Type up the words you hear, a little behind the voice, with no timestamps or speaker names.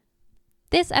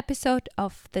This episode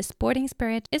of The Sporting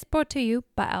Spirit is brought to you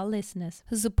by our listeners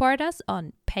who support us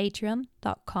on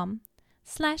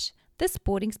patreon.com/The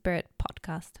Sporting Spirit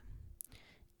Podcast.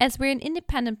 As we're an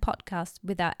independent podcast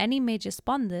without any major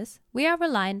sponsors, we are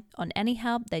reliant on any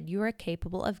help that you are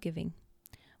capable of giving.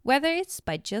 Whether it's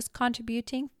by just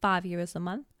contributing €5 a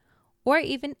month, or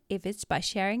even if it's by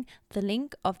sharing the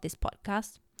link of this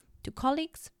podcast to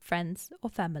colleagues, friends, or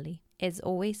family. As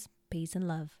always, peace and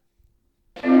love.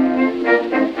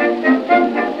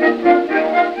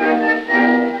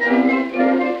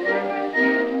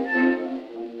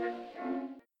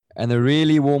 And a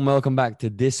really warm welcome back to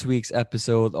this week's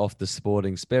episode of The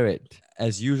Sporting Spirit.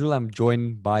 As usual, I'm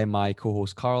joined by my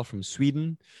co-host Carl from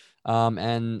Sweden.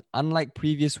 And unlike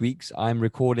previous weeks, I'm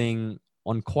recording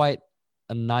on quite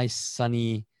a nice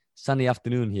sunny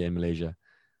afternoon here in Malaysia.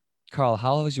 Carl,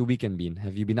 how has your weekend been?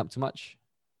 Have you been up to much?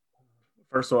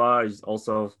 First of all, I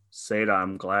also say that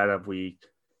I'm glad that we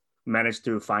managed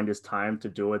to find this time to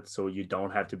do it so you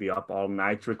don't have to be up all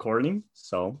night recording.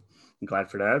 So I'm glad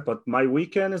for that. But my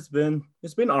weekend it's been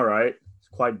all right. It's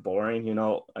quite boring, you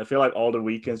know. I feel like all the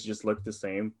weekends just look the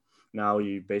same. Now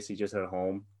you basically just at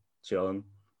home chilling.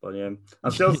 But yeah,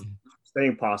 I'm still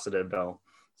staying positive though.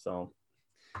 So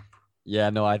yeah,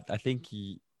 no, I think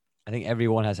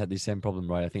everyone has had the same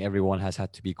problem, right? I think everyone has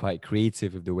had to be quite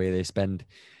creative with the way they spend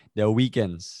their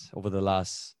weekends over the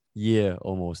last year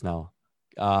almost now.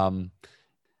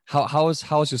 How's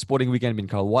your sporting weekend been,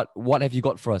 Carl? What have you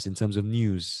got for us in terms of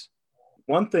news?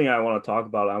 One thing I want to talk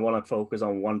about, I want to focus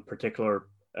on one particular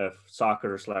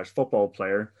soccer/football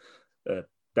player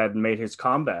that made his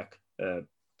comeback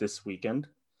this weekend.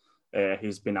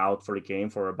 He's been out for the game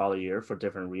for about a year for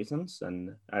different reasons.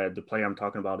 And the player I'm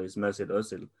talking about is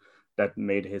Messi that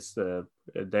made his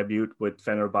debut with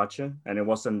Fenerbahce. And it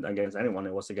wasn't against anyone.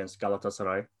 It was against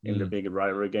Galatasaray in the big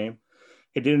rivalry game.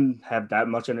 He didn't have that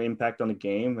much of an impact on the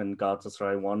game, and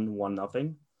Galatasaray won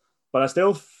 1-0. But I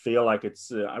still feel like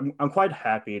it's I'm quite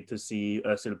happy to see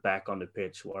Özil back on the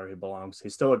pitch where he belongs.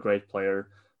 He's still a great player,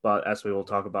 but as we will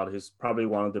talk about, he's probably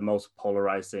one of the most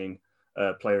polarizing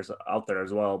players out there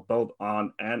as well, both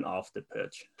on and off the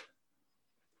pitch.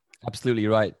 Absolutely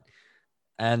right.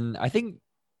 And I think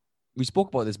we spoke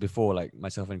about this before, like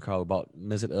myself and Carl, about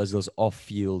Mesut Ozil's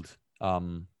off-field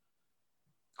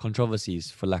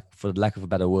controversies, for lack of a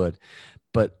better word.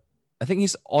 But I think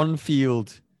his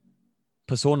on-field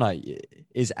persona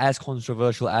is as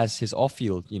controversial as his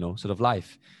off-field, sort of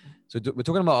life. So we're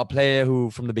talking about a player who,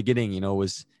 from the beginning,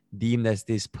 was deemed as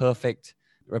this perfect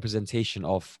representation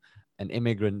of an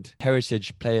immigrant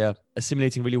heritage player,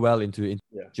 assimilating really well into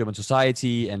German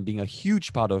society and being a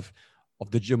huge part of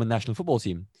the German national football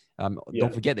team.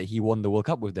 Don't forget that he won the World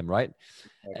Cup with them, right?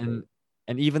 Okay.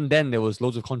 And even then, there was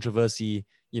loads of controversy,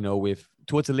 with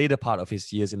towards the later part of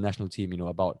his years in the national team,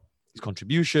 about his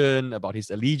contribution, about his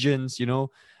allegiance,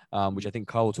 which I think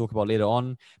Carl will talk about later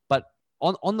on. But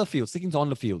on the field, sticking to on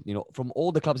the field, from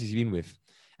all the clubs he's been with,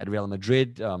 at Real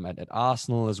Madrid, at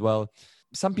Arsenal as well,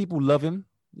 some people love him,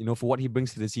 for what he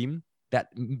brings to the team,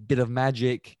 that bit of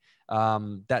magic,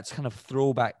 that's kind of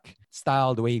throwback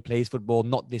style, the way he plays football,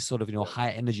 not this sort of,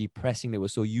 high energy pressing that we're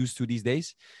so used to these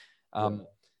days.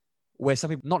 Where some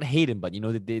people not hate him, but,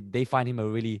 they find him a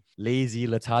really lazy,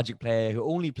 lethargic player who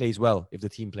only plays well if the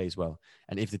team plays well.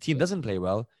 And if the team doesn't play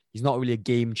well, he's not really a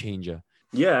game changer.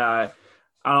 Yeah,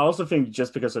 I also think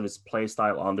just because of his play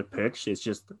style on the pitch, it's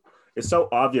so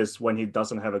obvious when he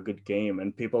doesn't have a good game,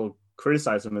 and people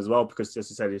criticize him as well because,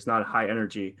 as you said, he's not high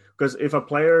energy. Because if a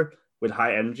player with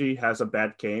high energy has a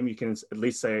bad game, you can at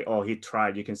least say, oh, he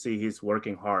tried. You can see he's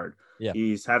working hard. Yeah.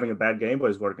 He's having a bad game, but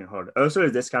he's working hard. Also,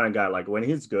 is this kind of guy, like when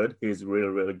he's good, he's really,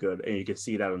 really good. And you can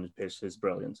see that on the pitch, his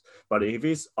brilliance. But if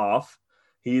he's off,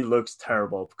 he looks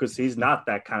terrible because he's not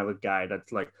that kind of a guy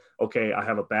that's like, okay, I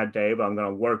have a bad day, but I'm going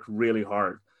to work really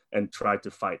hard and try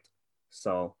to fight.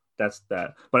 So that's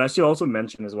that. But as you also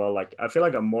mentioned as well, like I feel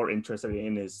like I'm more interested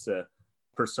in his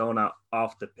persona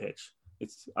off the pitch.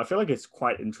 I feel like it's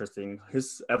quite interesting,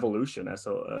 his evolution as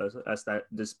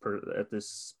this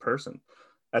person.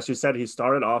 As you said, he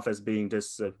started off as being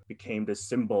became this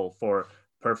symbol for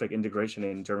perfect integration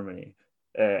in Germany,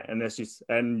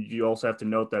 and you also have to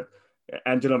note that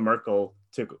Angela Merkel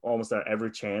took almost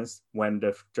every chance when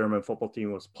the German football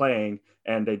team was playing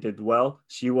and they did well.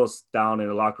 She was down in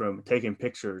the locker room taking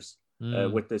pictures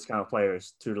with these kind of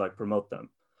players to like promote them.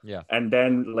 Yeah, and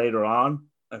then later on,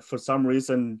 for some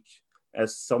reason,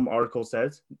 as some article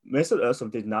says, Mesut Özil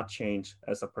did not change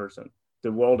as a person.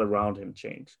 The world around him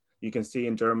changed. You can see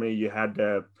in Germany, you had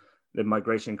the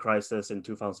migration crisis in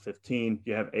 2015.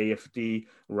 You have AfD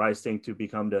rising to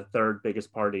become the third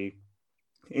biggest party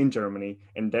in Germany,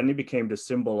 and then he became the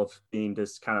symbol of being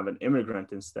this kind of an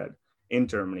immigrant instead in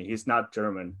Germany. He's not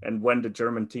German. And when the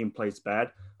German team plays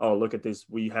bad, oh, look at this,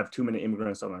 we have too many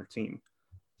immigrants on our team.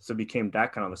 So it became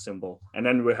that kind of a symbol. And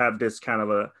then we have this kind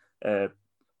of a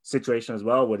situation as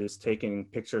well, where he's taking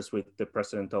pictures with the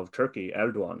president of Turkey,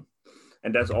 Erdogan.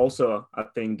 And that's also a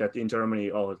thing that in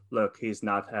Germany, oh, look, he's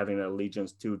not having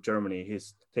allegiance to Germany.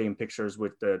 He's taking pictures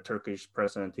with the Turkish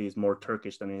president. He's more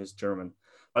Turkish than he is German.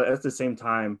 But at the same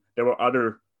time, there were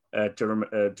other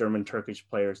German Turkish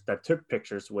players that took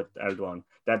pictures with Erdogan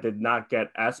that did not get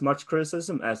as much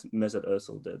criticism as Mesut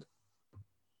Özil did.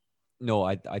 No,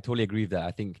 I totally agree with that.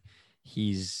 I think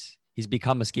he's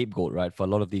become a scapegoat, right, for a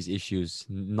lot of these issues,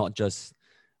 not just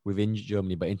within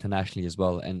Germany, but internationally as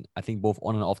well. And I think both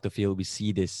on and off the field, we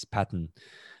see this pattern.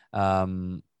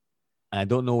 And I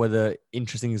don't know whether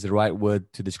interesting is the right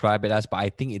word to describe it as, but I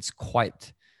think it's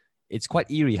quite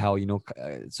eerie how,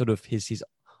 sort of his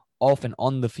off and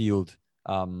on the field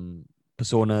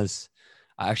personas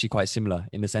are actually quite similar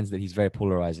in the sense that he's very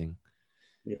polarizing.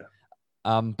 Yeah.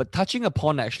 But touching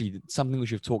upon actually something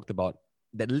which we've talked about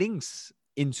that links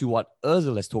into what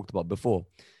Özil has talked about before,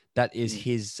 that is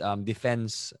his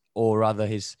defense, or rather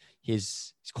his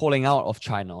calling out of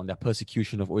China on their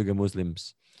persecution of Uyghur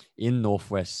Muslims in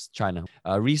northwest China.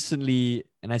 Recently,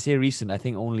 and I say recent, I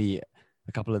think only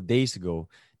a couple of days ago,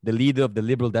 the leader of the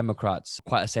Liberal Democrats,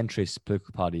 quite a centrist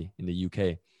political party in the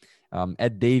UK,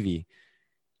 Ed Davey,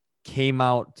 came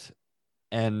out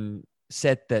and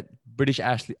said that British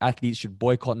athletes should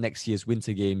boycott next year's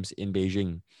Winter Games in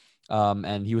Beijing.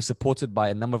 And he was supported by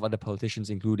a number of other politicians,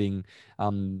 including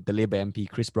the Labour MP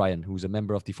Chris Bryan, who's a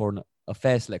member of the Foreign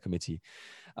Affairs Select Committee.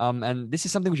 And this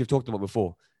is something which we've talked about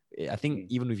before. I think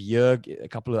even with Jörg, a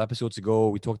couple of episodes ago,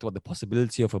 we talked about the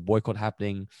possibility of a boycott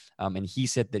happening. And he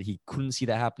said that he couldn't see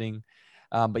that happening.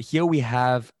 But here we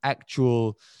have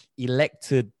actual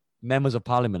elected members of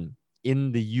parliament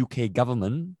in the UK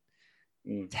government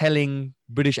telling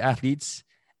British athletes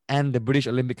and the British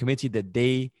Olympic Committee that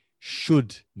they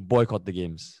should boycott the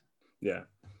games. Yeah.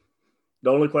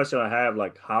 The only question I have,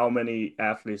 like, how many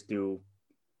athletes do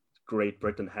Great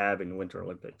Britain have in Winter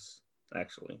Olympics?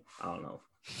 Actually, I don't know.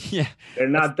 Yeah. They're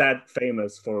not that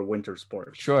famous for winter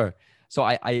sports. Sure. So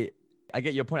I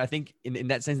get your point. I think in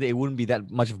that sense that it wouldn't be that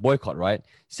much of boycott, right?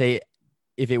 Say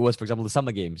if it was, for example, the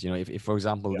Summer Games, if for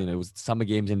example, it was Summer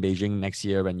Games in Beijing next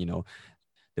year and,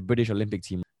 the British Olympic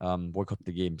team boycott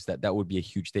the games, that would be a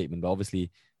huge statement. But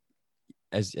obviously,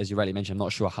 as you rightly mentioned, I'm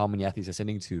not sure how many athletes are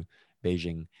sending to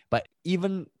Beijing. But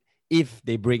even if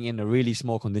they bring in a really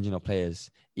small contingent of players,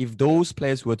 if those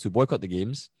players were to boycott the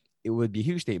games, it would be a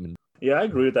huge statement. Yeah, I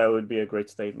agree that would be a great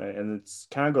statement. And it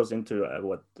kind of goes into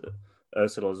what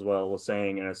Ursula as well was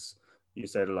saying, as you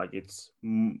said, like it's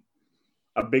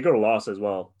a bigger loss as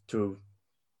well to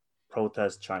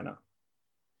protest China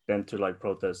than to like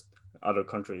protest other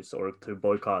countries or to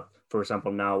boycott. For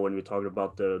example, now when we talk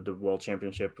about the World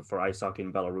Championship for ice hockey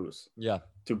in Belarus,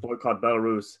 to boycott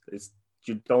Belarus,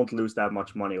 you don't lose that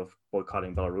much money of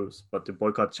boycotting Belarus, but to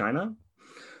boycott China,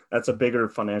 that's a bigger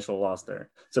financial loss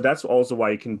there. So that's also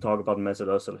why you can talk about Mesut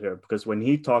Özil here, because when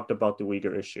he talked about the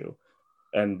Uyghur issue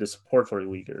and the support for the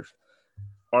Uyghurs,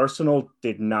 Arsenal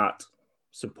did not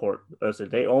support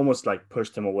Özil. They almost like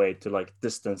pushed him away to like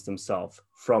distance themselves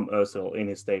from Özil in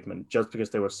his statement, just because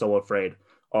they were so afraid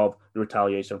of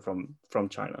retaliation from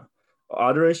China.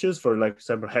 Other issues, for like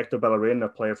example, Hector Bellerin, a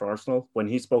player for Arsenal, when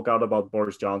he spoke out about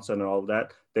Boris Johnson and all of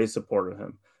that, they supported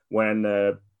him. When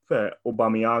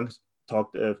Aubameyang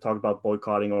talked about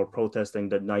boycotting or protesting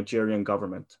the Nigerian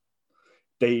government,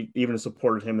 they even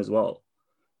supported him as well,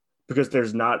 because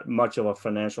there's not much of a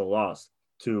financial loss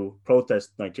to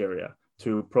protest Nigeria,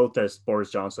 to protest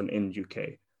Boris Johnson in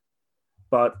UK.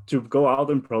 But to go out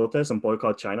and protest and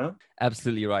boycott China?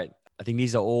 Absolutely right. I think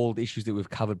these are all the issues that we've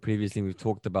covered previously. We've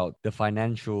talked about the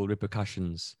financial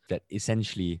repercussions that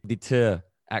essentially deter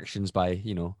actions by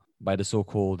the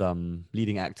so-called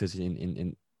leading actors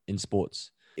in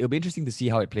sports. It'll be interesting to see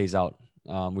how it plays out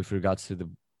with regards to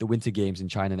the Winter Games in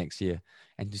China next year,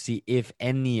 and to see if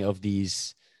any of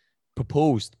these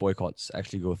proposed boycotts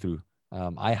actually go through.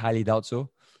 I highly doubt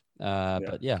so.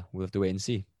 But yeah, we'll have to wait and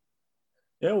see.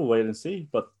 Yeah, we'll wait and see.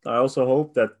 But I also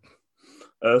hope that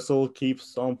Özil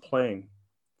keeps on playing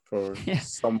for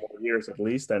some more years at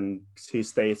least, and he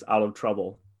stays out of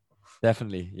trouble.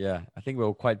 Definitely, yeah. I think we're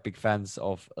all quite big fans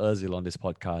of Özil on this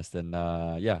podcast, and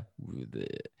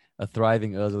a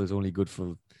thriving Özil is only good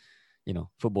for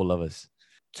football lovers.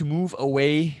 To move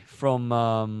away from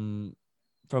Mesut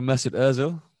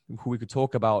Özil, who we could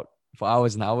talk about for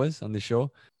hours and hours on this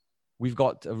show, we've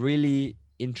got a really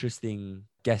interesting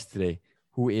guest today.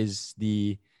 who is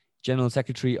the general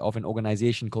secretary of an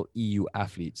organization called EU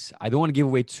Athletes. I don't want to give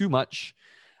away too much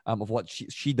of what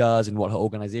she does and what her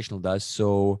organizational does.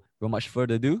 So without much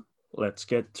further ado, let's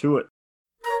get to it.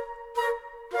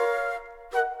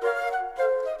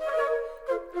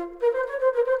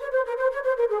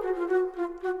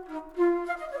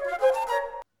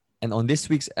 And on this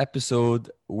week's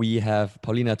episode, we have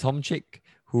Paulina Tomcyzk,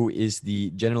 who is the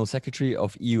General Secretary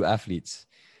of EU Athletes,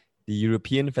 the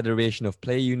European Federation of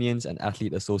Player Unions and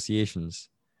Athlete Associations.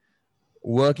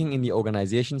 Working in the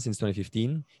organization since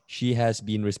 2015, she has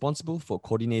been responsible for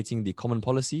coordinating the common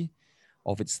policy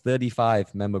of its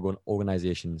 35 member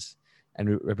organizations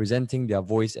and representing their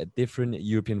voice at different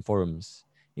European forums,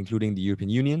 including the European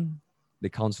Union, the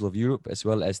Council of Europe, as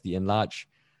well as the Enlarged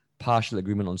Partial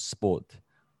Agreement on Sport,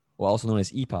 or also known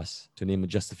as EPAS, to name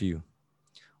just a few.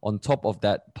 On top of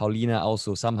that, Paulina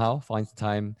also somehow finds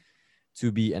time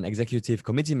to be an executive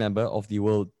committee member of the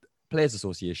World Players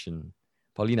Association.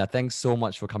 Paulina, thanks so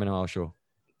much for coming on our show.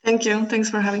 Thank you. Thanks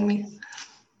for having me.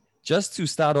 Just to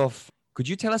start off, could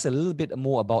you tell us a little bit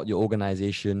more about your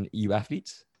organization, EU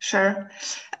Athletes? Sure.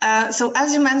 So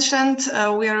as you mentioned,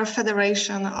 we are a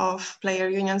federation of player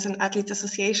unions and athlete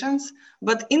associations,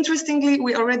 but interestingly,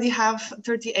 we already have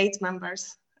 38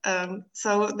 members.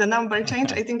 So the number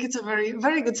change, I think it's a very,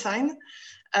 very good sign.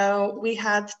 We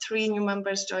had 3 new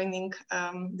members joining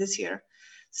this year.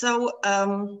 So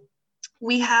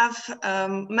we have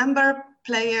member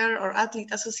player or athlete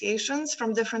associations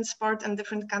from different sport and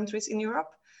different countries in Europe.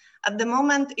 At the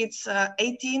moment, it's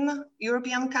 18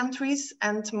 European countries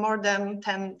and more than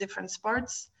 10 different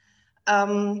sports.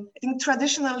 I think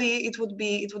traditionally it would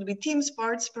be team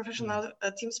sports, professional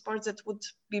team sports that would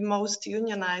be most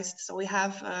unionized. So we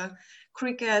have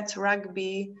cricket,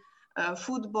 rugby,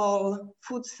 football,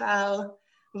 futsal,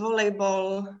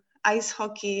 volleyball, ice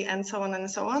hockey, and so on and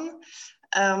so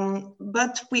on.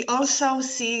 But we also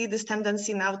see this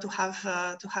tendency now to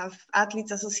have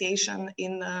athletes association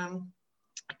in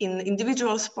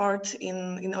individual sport,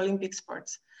 in Olympic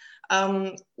sports.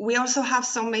 We also have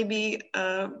some maybe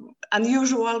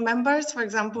unusual members, for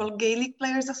example, Gaelic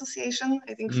Players Association.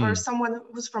 I think for someone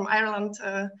who's from Ireland,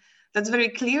 that's very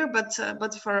clear, but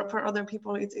for other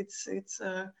people, it's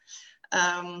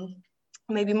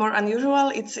maybe more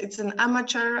unusual. It's an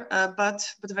amateur, but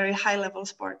very high level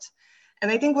sport. And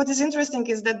I think what is interesting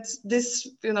is that this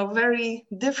very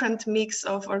different mix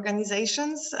of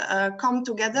organizations come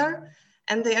together,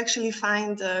 and they actually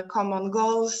find common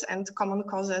goals and common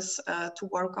causes to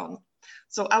work on.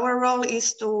 So our role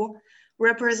is to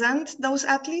represent those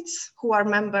athletes who are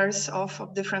members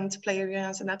of different player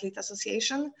unions and athlete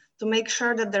association, to make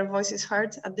sure that their voice is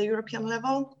heard at the European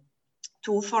level,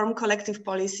 to form collective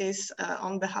policies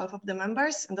on behalf of the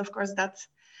members. And of course, that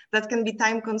can be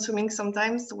time consuming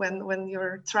sometimes when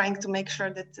you're trying to make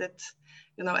sure that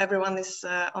everyone is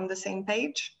on the same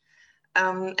page.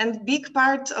 And big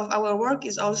part of our work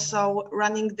is also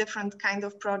running different kind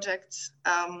of projects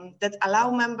that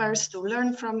allow members to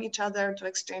learn from each other, to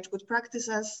exchange good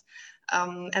practices,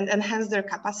 and enhance their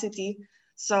capacity.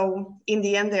 So in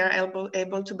the end, they are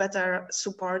able to better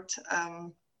support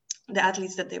the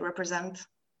athletes that they represent.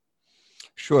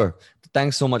 Sure.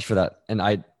 Thanks so much for that. And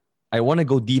I want to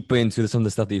go deeper into some of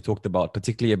the stuff that you talked about,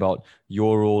 particularly about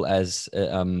your role as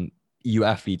EU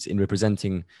Athletes in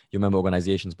representing your member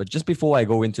organizations. But just before I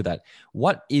go into that,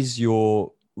 what is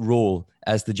your role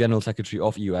as the General Secretary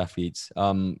of EU Athletes?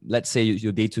 Let's say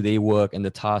your day-to-day work and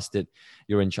the tasks that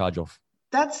you're in charge of.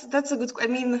 That's a good. I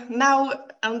mean, now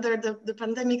under the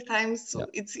pandemic times, so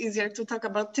it's easier to talk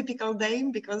about typical day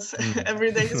because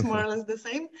every day is more or less the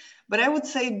same. But I would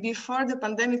say before the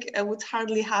pandemic, I would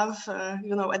hardly have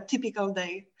a typical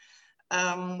day.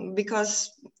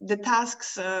 Because the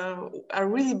tasks are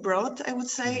really broad, I would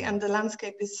say, and the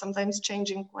landscape is sometimes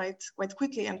changing quite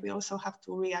quickly, and we also have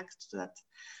to react to that.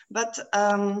 But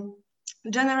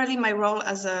generally, my role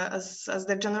as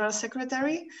the General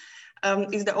Secretary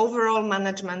is the overall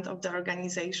management of the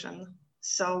organization.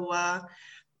 So,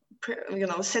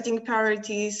 setting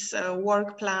priorities,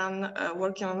 work plan,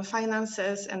 working on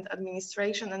finances and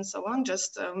administration, and so on.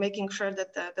 Just making sure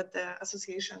that the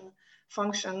association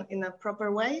function in a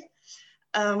proper way.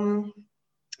 I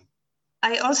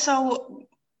also,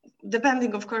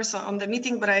 depending of course on the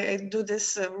meeting, but I do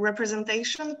this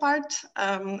representation part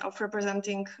of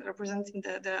representing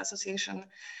the association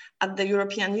at the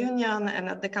European Union and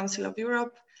at the Council of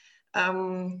Europe.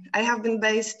 I have been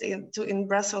based in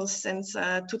Brussels since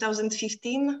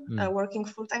 2015, working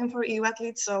full-time for EU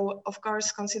Athletes. So of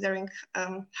course, considering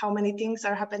how many things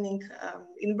are happening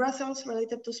in Brussels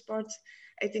related to sports,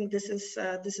 I think this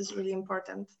is really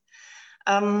important.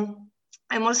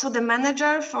 I'm also the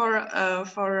manager for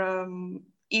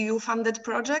EU-funded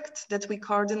project that we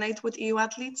coordinate with EU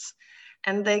athletes,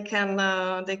 and they can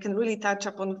really touch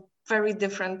upon very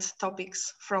different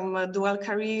topics from dual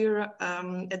career,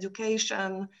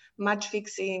 education, match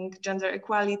fixing, gender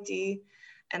equality,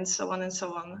 and so on and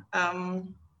so on.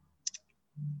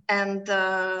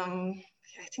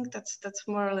 I think that's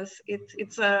more or less it.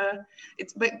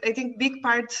 But I think big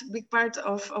part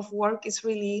of work is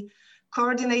really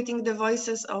coordinating the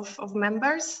voices of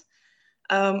members,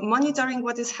 monitoring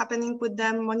what is happening with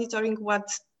them, monitoring what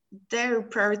their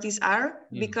priorities are,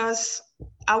 because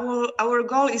our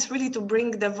goal is really to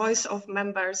bring the voice of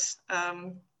members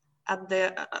of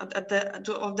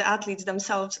the athletes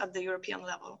themselves at the European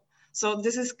level. So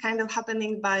this is kind of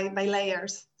happening by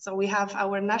layers. So we have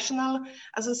our national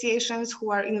associations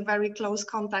who are in very close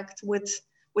contact with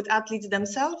athletes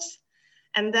themselves.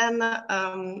 And then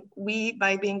we,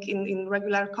 by being in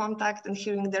regular contact and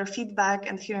hearing their feedback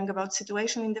and hearing about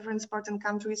situation in different sports and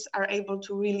countries, are able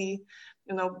to really,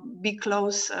 be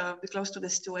close to the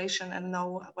situation and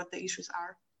know what the issues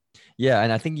are. Yeah,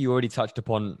 and I think you already touched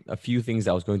upon a few things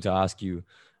that I was going to ask you.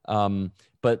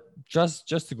 But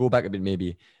just to go back a bit,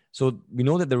 maybe. So we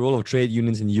know that the role of trade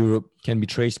unions in Europe can be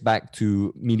traced back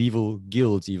to medieval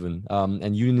guilds, even,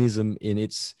 and unionism in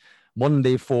its modern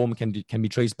day form can be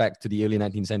traced back to the early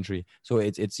 19th century. So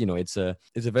it's a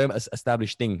very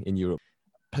established thing in Europe.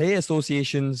 Player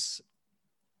associations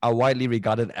are widely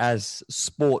regarded as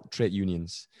sport trade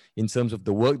unions in terms of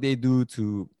the work they do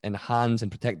to enhance and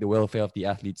protect the welfare of the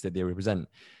athletes that they represent.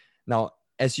 Now,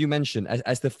 as you mentioned,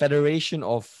 as the federation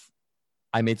of,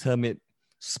 I may term it,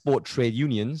 sport trade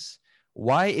unions,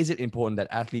 why is it important that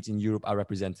athletes in Europe are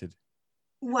represented?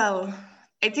 Well,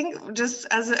 I think just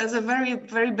as a very,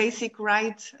 very basic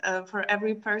right for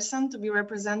every person to be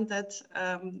represented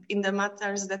in the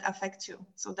matters that affect you.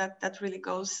 So that really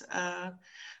goes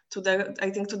to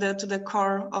the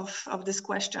core of this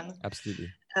question.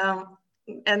 Absolutely.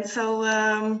 And so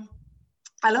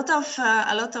a lot of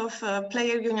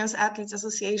player unions, athletes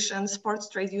associations, sports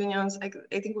trade unions. I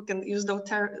think we can use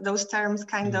those terms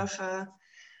kind of.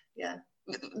 Yeah,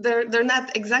 they're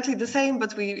not exactly the same,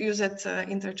 but we use it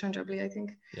interchangeably, I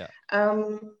think. Yeah.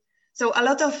 So a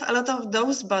lot of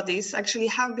those bodies actually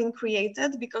have been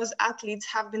created because athletes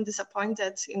have been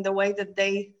disappointed in the way that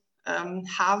they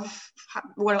haven't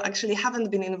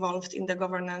been involved in the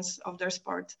governance of their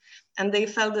sport, and they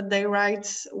felt that their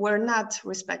rights were not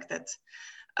respected.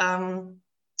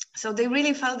 So they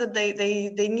really felt that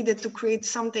they needed to create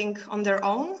something on their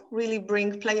own, really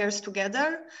bring players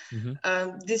together,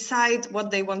 decide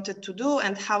what they wanted to do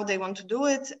and how they want to do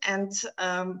it, and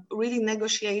really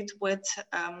negotiate with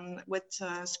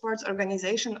sports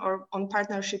organization or on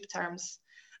partnership terms,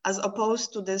 as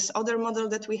opposed to this other model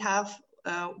that we have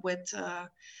with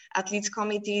athletes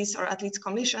committees or athletes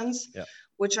commissions,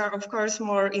 which are of course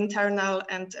more internal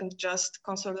and just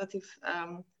consultative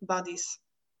bodies.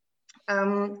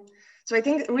 So I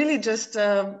think really just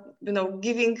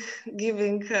giving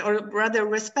or rather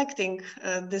respecting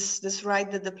this right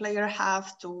that the player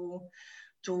have to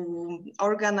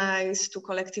organize, to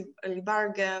collectively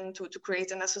bargain, to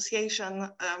create an association.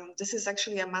 This is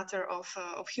actually a matter of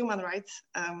human rights,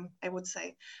 I would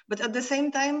say. But at the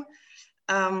same time,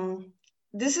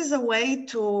 this is a way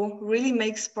to really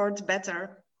make sport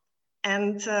better.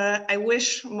 And I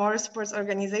wish more sports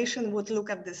organizations would look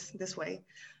at this way.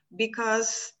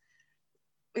 Because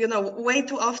way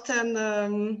too often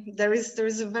there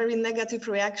is a very negative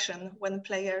reaction when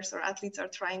players or athletes are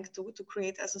trying to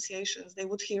create associations. They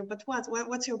would hear, but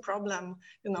what's your problem?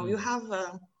 You have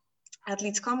a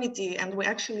athletes committee, and we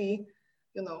actually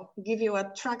give you a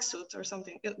tracksuit or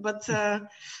something. But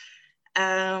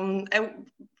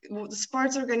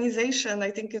sports organization,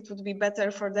 I think it would be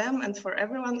better for them and for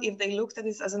everyone if they looked at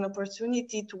this as an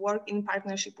opportunity to work in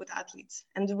partnership with athletes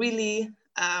and really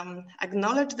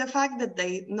acknowledge the fact that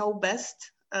they know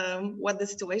best what the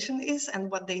situation is and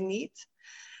what they need,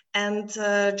 and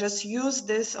just use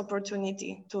this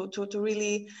opportunity to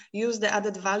really use the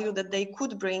added value that they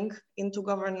could bring into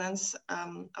governance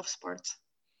of sport.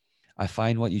 I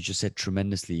find what you just said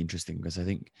tremendously interesting, because I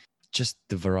think just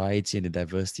the variety and the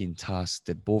diversity in tasks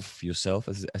that both yourself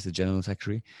as the general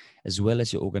secretary, as well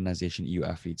as your organization, EU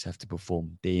Athletes, have to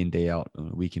perform day in, day out,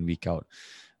 week in, week out,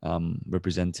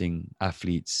 representing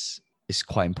athletes is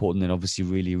quite important and obviously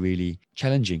really, really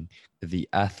challenging. The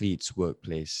athletes'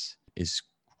 workplace is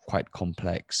quite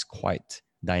complex, quite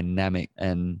dynamic,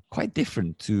 and quite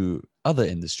different to other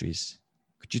industries.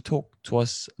 Could you talk to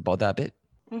us about that a bit?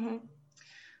 Mm-hmm.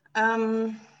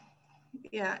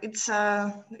 Yeah, it's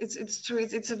true.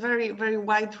 It's a very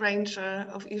wide range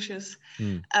of issues.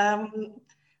 Mm.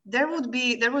 There would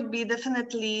be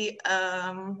definitely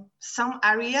some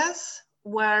areas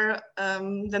where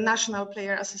the national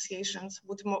player associations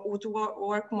would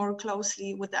work more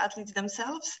closely with the athletes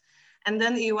themselves, and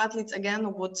then EU athletes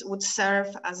again would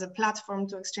serve as a platform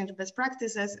to exchange best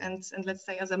practices and let's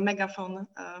say as a megaphone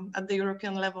at the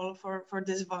European level for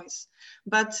this voice.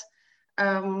 But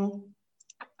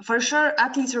for sure,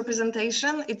 athletes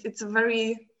representation, it's a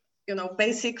very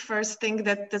basic first thing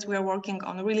that we are working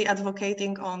on, really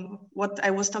advocating on what I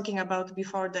was talking about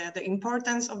before, the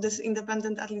importance of this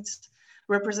independent athletes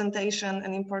representation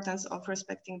and importance of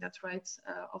respecting that rights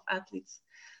of athletes.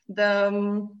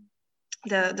 The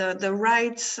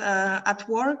rights at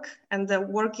work and the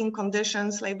working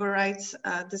conditions, labor rights,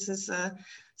 this is a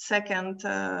second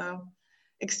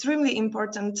extremely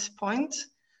important point.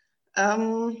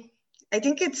 I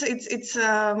think it's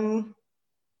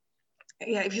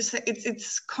yeah, if you say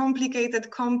it's complicated,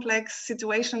 complex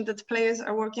situation that players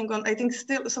are working on. I think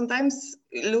still sometimes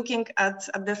looking at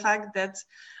the fact that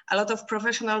a lot of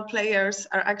professional players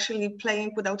are actually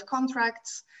playing without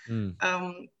contracts,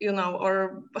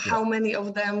 or how many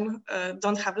of them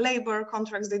don't have labor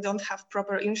contracts, they don't have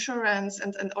proper insurance,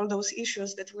 and all those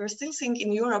issues that we're still seeing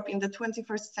in Europe in the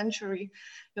 21st century.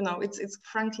 It's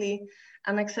frankly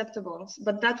unacceptable.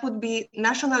 But that would be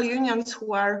national unions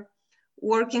who are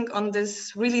working on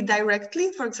this really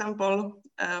directly, for example,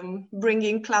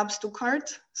 bringing clubs to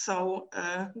court, so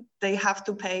they have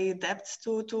to pay debts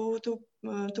to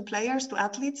players, to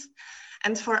athletes.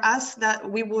 And for us, that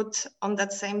we would, on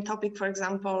that same topic, for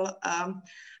example,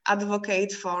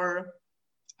 advocate for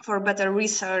better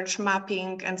research,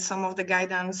 mapping, and some of the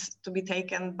guidance to be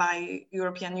taken by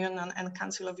European Union and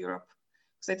Council of Europe.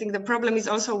 So I think the problem is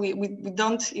also we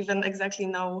don't even exactly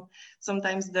know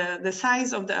sometimes the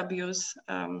size of the abuse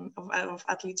of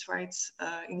athletes' rights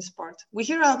in sport. We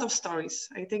hear a lot of stories.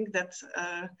 I think that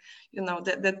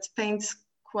that paints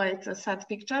quite a sad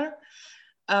picture.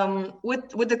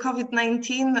 With the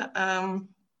COVID-19,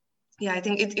 yeah, I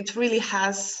think it really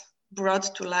has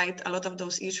brought to light a lot of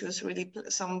those issues. Really,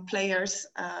 some players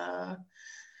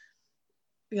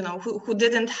who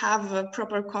didn't have a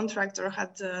proper contract or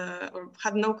had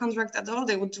no contract at all,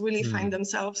 they would really find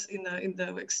themselves in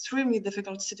the extremely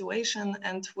difficult situation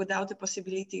and without the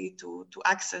possibility to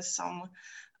access some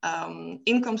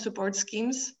income support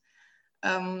schemes.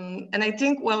 And I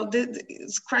think, well,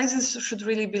 this crisis should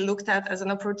really be looked at as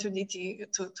an opportunity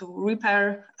to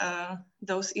repair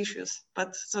those issues.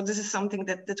 But so this is something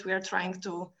that we are trying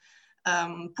to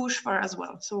push for as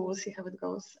well. So we'll see how it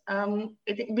goes. I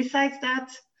think besides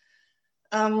that,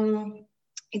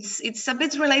 it's a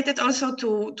bit related also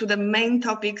to the main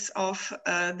topics of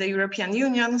the European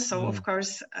Union. So of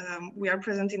course, we are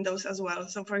present in those as well.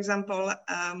 So for example,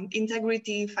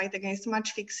 integrity, fight against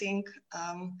match fixing.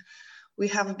 We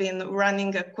have been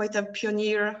running quite a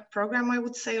pioneer program, I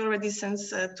would say, already since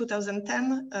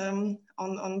 2010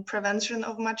 on prevention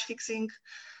of match fixing,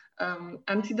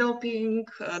 anti-doping,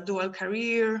 dual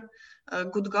career,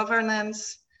 good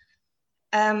governance.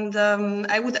 And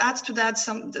I would add to that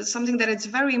something that is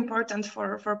very important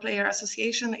for player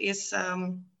association is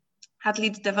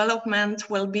athlete development,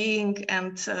 well-being,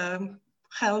 and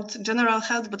health, general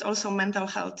health, but also mental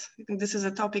health. I think this is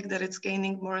a topic that is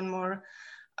gaining more and more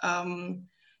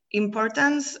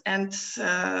importance, and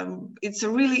it's a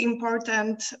really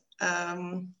important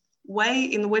way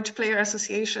in which player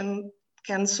association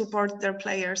can support their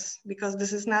players, because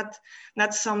this is not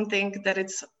something that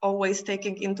it's always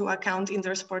taking into account in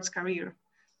their sports career.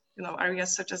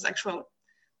 Areas such as actual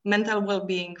mental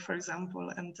well-being, for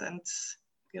example,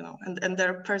 and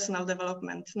their personal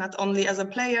development, not only as a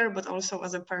player but also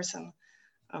as a person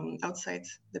outside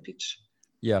the pitch.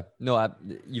 Yeah, no,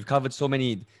 you've covered so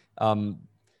many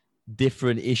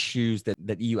different issues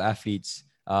that EU athletes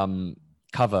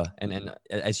cover, and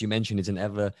as you mentioned, it's an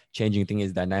ever-changing thing.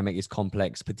 It's dynamic, it's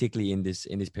complex, particularly in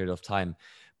this period of time.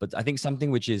 But I think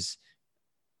something which is,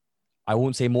 I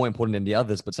won't say more important than the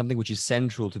others, but something which is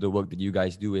central to the work that you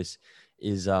guys do is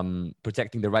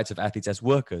protecting the rights of athletes as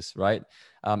workers, right?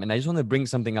 And I just want to bring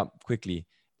something up quickly.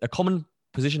 A common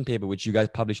position paper which you guys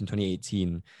published in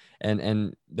 2018,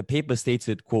 and the paper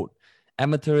stated, quote,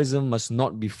 "Amateurism must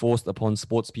not be forced upon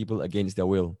sports people against their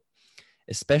will,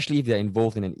 especially if they're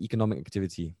involved in an economic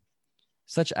activity.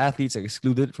 Such athletes are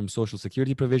excluded from social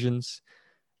security provisions,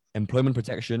 employment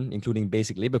protection, including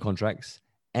basic labor contracts,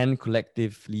 and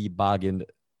collectively bargained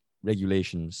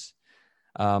regulations."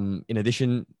 In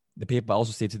addition, the paper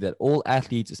also stated that all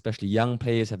athletes, especially young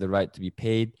players, have the right to be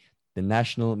paid the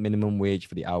national minimum wage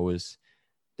for the hours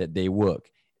that they work.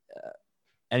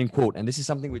 End quote. And this is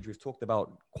something which we've talked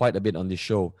about quite a bit on this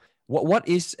show. What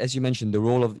is, as you mentioned, the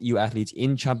role of EU athletes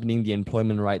in championing the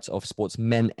employment rights of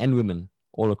sportsmen and women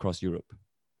all across Europe?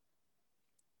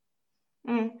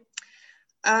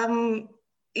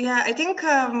 Yeah, I think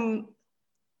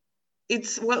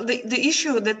it's the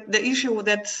issue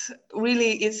that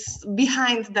really is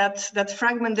behind that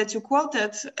fragment that you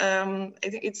quoted. I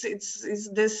think it's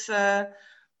this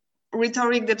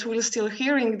rhetoric that we're still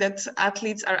hearing, that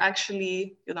athletes are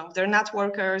actually, they're not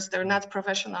workers, they're not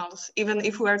professionals. Even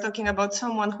if we are talking about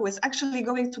someone who is actually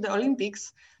going to the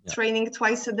Olympics, training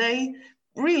twice a day,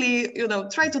 really,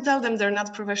 try to tell them they're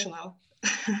not professional.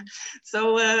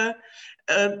 So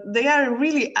they are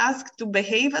really asked to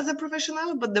behave as a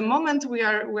professional, but the moment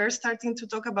we're starting to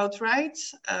talk about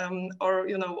rights, or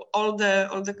all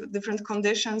the different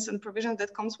conditions and provisions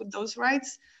that comes with those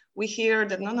rights, we hear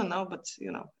that no, but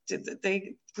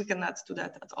we cannot do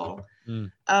that at all.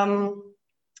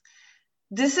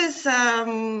 This is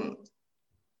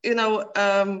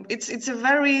it's a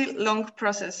very long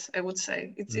process, I would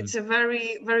say. It's a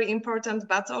very, very important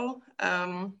battle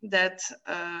that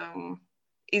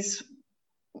is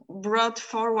brought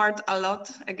forward a lot,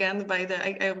 again, by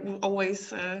I'm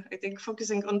always, I think,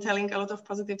 focusing on telling a lot of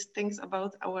positive things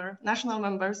about our national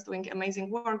members doing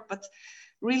amazing work, but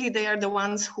really they are the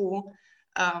ones who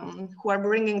are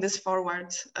bringing this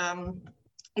forward.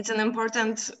 It's an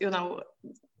important,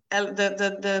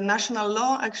 the national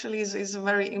law actually is a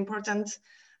very important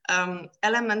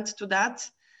element to that.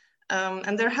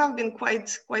 And there have been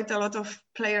quite a lot of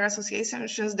player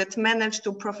associations that manage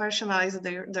to professionalize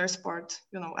their sport,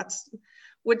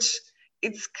 which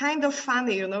it's kind of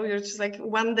funny, you're just like,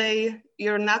 one day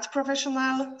you're not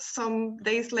professional, some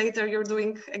days later you're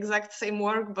doing exact same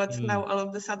work, but now all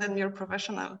of a sudden you're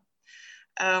professional.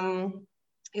 I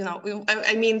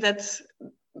mean that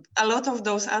a lot of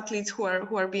those athletes who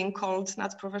are being called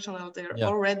not professional, they're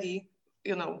already,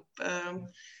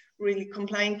 really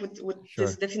complying with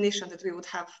this definition that we would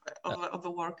have of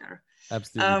a worker.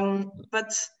 Absolutely.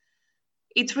 But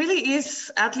it really is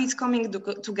athletes coming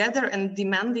together and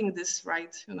demanding this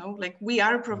right, like, we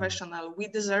are professional, we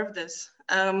deserve this.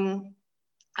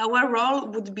 Our role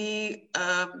would be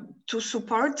to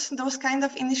support those kind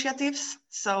of initiatives.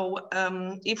 So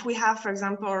if we have, for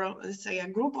example, let's say a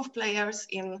group of players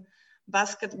in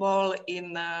basketball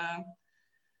in, I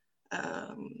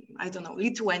don't know,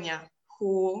 Lithuania,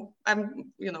 who,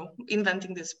 I'm,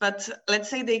 inventing this, but let's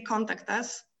say they contact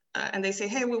us and they say,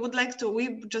 hey, we're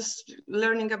just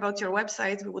learning about your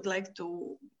website. We would like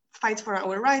to fight for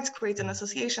our rights, create an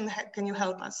association. Can you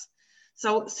help us?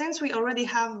 So since we already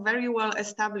have very well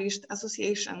established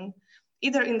association,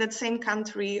 either in that same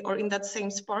country or in that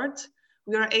same sport,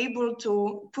 we are able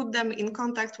to put them in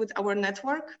contact with our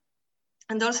network,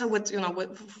 and also with,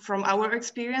 from our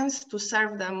experience, to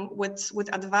serve them with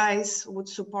advice, with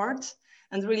support,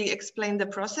 and really explain the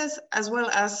process, as well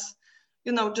as,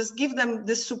 just give them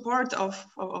the support of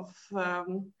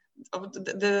the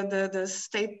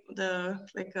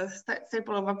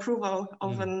staple of approval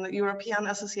of an European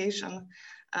association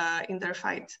in their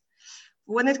fight.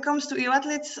 When it comes to EU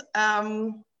athletes,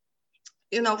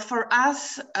 for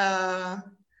us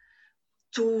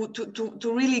to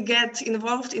really get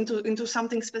involved into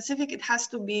something specific, it has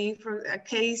to be for a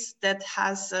case that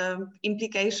has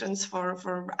implications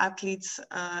for athletes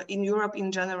in Europe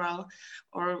in general,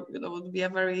 or would be a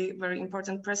very, very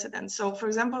important precedent. So, for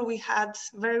example, we had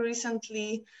very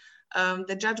recently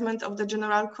the judgment of the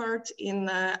General Court in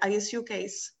ISU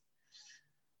case.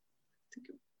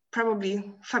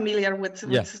 Probably familiar with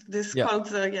this called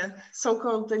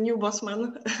so-called the new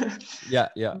Bosman.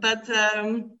 But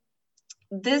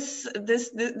this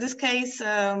case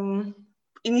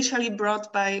initially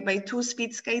brought by two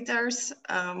speed skaters,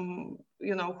 who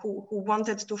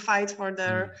wanted to fight for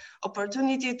their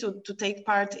opportunity to take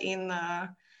part in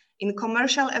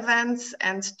commercial events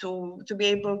and to be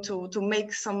able to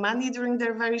make some money during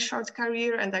their very short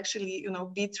career and actually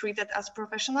be treated as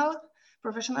professionals.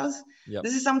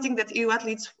 This is something that EU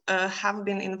athletes have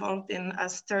been involved in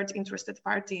as third interested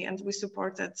party, and we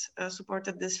supported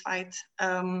this fight.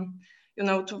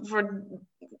 For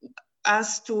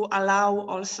us to allow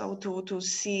also to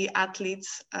see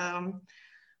athletes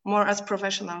more as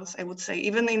professionals, I would say,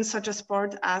 even in such a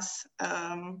sport as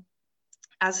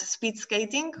speed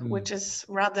skating, which is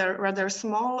rather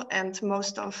small, and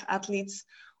most of athletes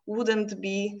wouldn't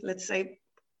be, let's say,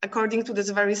 according to this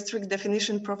very strict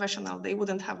definition, professional. They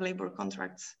wouldn't have labor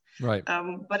contracts. Right.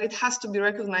 But it has to be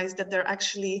recognized that they're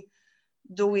actually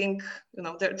doing,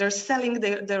 they're selling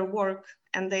their work,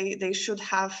 and they should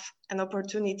have an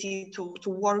opportunity to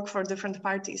work for different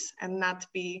parties and not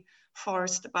be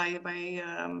forced by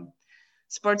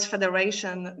sports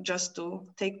federation just to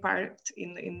take part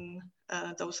in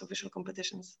those official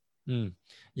competitions.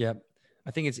 Yeah,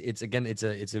 I think it's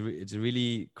a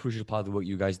really crucial part of the work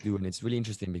you guys do, and it's really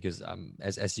interesting because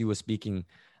as you were speaking,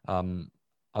 I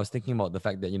was thinking about the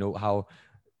fact that how,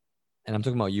 and I'm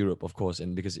talking about Europe, of course,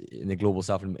 and because in the global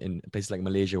south, in places like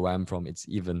Malaysia, where I'm from,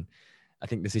 I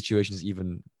think the situation is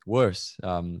even worse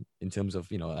in terms of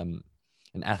an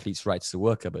athlete's rights to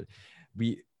worker. But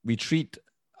we treat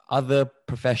other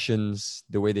professions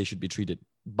the way they should be treated,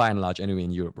 by and large, anyway,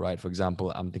 in Europe, right? For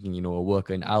example, I'm thinking, a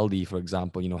worker in Aldi, for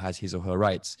example, has his or her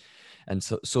rights, and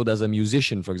so does a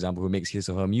musician, for example, who makes his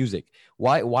or her music.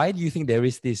 Why do you think there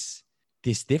is this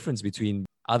difference between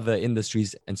other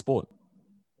industries and sport?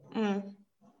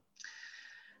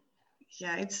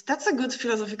 Yeah, that's a good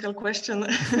philosophical question.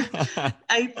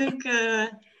 I think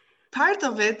part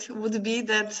of it would be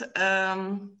that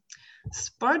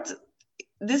sport.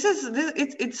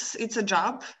 It's a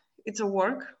job. It's a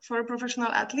work for a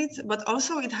professional athlete, but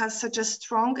also it has such a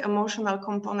strong emotional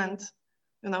component.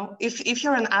 If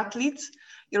you're an athlete,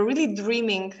 you're really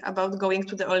dreaming about going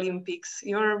to the Olympics.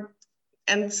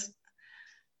 And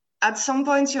at some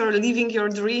point you're living your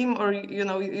dream, or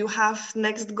you have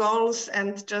next goals,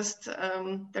 and just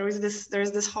there is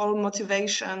this whole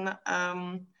motivation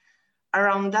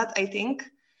around that. I think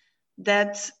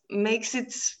that makes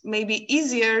it maybe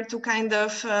easier to kind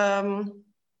of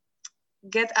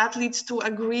get athletes to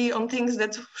agree on things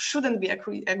that shouldn't be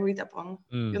agreed upon.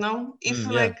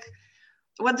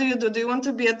 What do? Do you want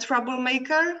to be a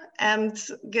troublemaker and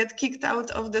get kicked out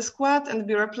of the squad and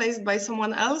be replaced by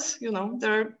someone else?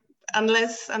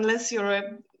 Unless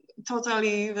you're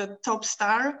totally the top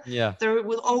star, there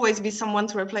will always be someone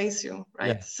to replace you,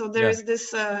 right? Yeah. So there is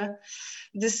this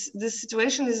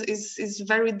situation is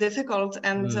very difficult,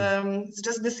 and it's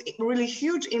just this really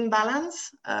huge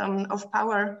imbalance of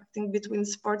power, I think, between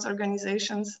sports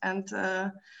organizations and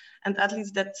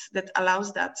athletes that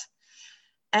allows that.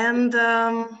 And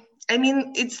I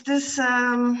mean, it's this.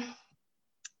 I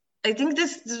think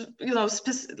this,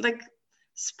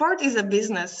 sport is a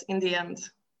business in the end.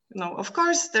 Of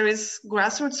course, there is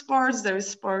grassroots sports. There is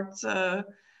sports, that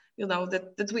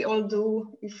we all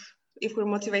do if we're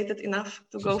motivated enough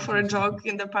to go for a jog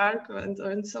in the park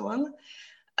and so on.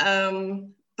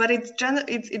 But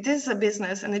it is a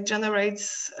business, and it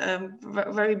generates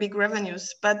very big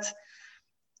revenues. But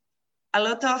a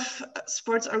lot of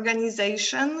sports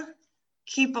organizations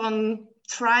keep on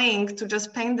trying to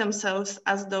just paint themselves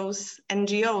as those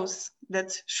NGOs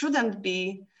that shouldn't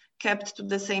be kept to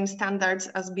the same standards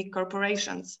as big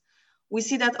corporations. We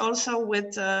see that also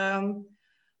with,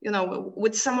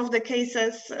 with some of the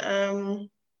cases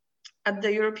at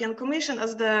the European Commission,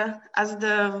 as the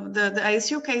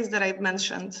ISU case that I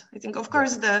mentioned. I think, of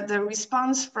course, the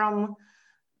response from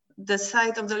the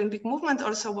side of the Olympic movement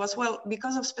also was, well,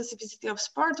 because of specificity of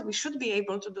sport, we should be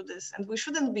able to do this, and we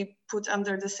shouldn't be put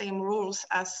under the same rules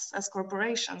as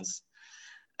corporations.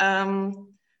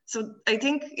 So I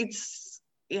think it's,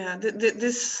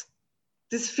 this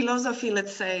philosophy,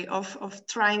 let's say, of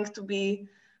trying to be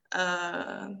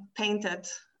painted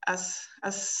as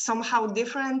somehow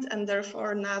different, and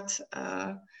therefore not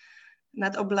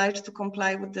obliged to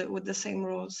comply with the same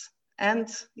rules. And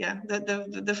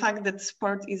the fact that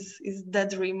sport is the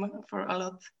dream for a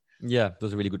lot. Yeah,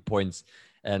 those are really good points.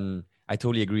 And I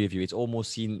totally agree with you. It's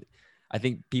almost seen, I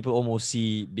think people almost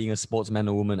see being a sportsman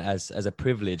or woman as a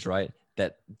privilege, right?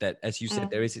 That as you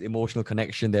said, there is an emotional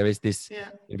connection. There is this,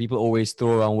 people always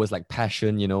throw around words like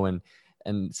passion,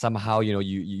 and somehow,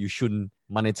 you shouldn't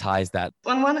monetize that.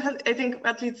 On one hand, I think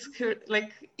athletes,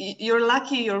 like, you're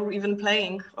lucky you're even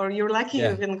playing, or you're lucky you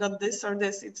even got this or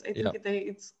this. I think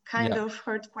it's kind of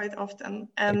hurt quite often.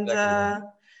 And exactly.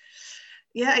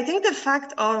 I think the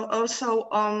fact also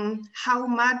how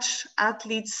much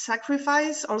athletes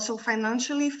sacrifice also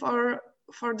financially for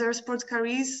their sports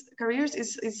careers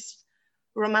is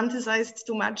romanticized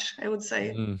too much, I would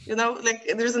say. Like,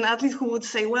 there's an athlete who would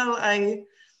say, well, I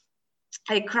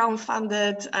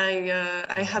crowdfunded,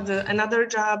 I had another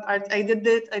job, I did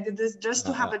this just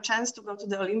to have a chance to go to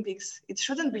the Olympics. It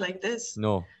shouldn't be like this.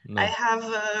 No. I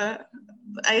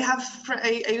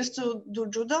used to do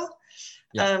judo,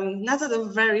 not at a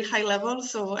very high level,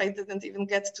 so I didn't even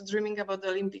get to dreaming about the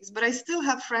Olympics, but I still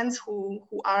have friends who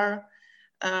are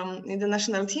in the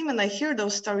national team, and I hear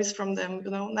those stories from them.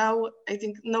 Now I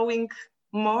think knowing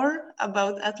more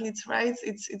about athletes' rights,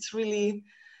 it's really,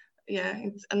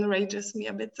 it enrages me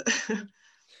a bit.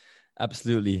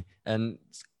 Absolutely. And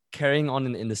carrying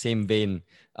on in the same vein,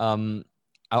 I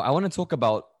want to talk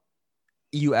about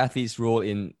EU athletes' role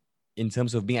in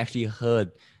terms of being actually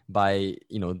heard by,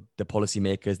 you know, the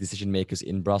policymakers, decision makers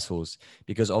in Brussels?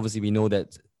 Because obviously we know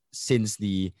that since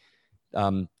the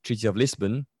Treaty of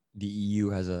Lisbon, the EU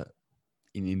has in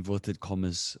inverted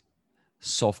commas,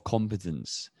 soft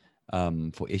competence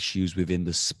for issues within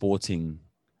the sporting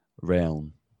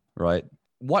realm, right?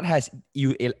 What has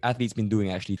EU athletes been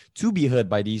doing actually to be heard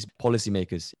by these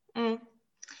policymakers?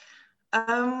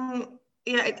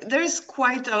 There is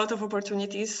quite a lot of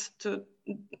opportunities to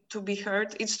be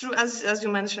heard. It's true, as you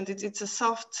mentioned, it's a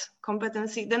soft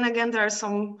competency. Then again, there are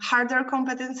some harder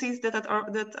competencies that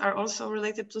are also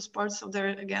related to sports. So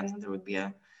there would be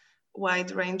a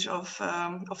wide range of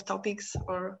topics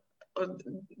or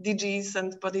DGs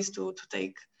and bodies to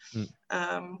take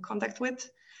contact with.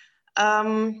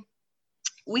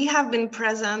 We have been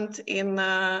present in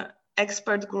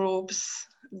expert groups,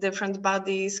 different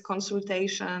bodies,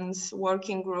 consultations,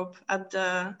 working group at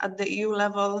the EU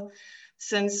level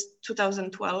since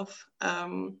 2012.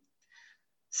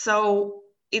 So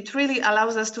it really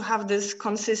allows us to have this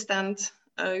consistent,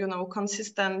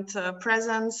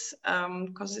 presence,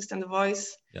 consistent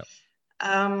voice. Yep.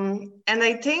 And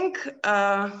I think,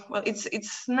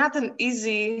 it's not an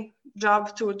easy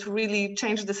job to really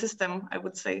change the system, I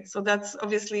would say. So that's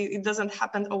obviously, it doesn't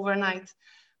happen overnight.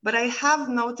 But I have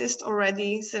noticed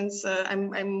already, since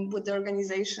I'm with the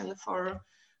organization for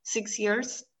 6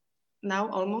 years now,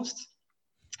 almost.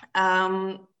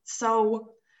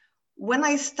 So when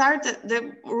I started,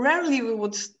 rarely we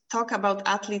would talk about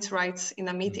athletes' rights in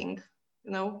a meeting.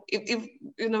 You know, if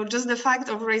just the fact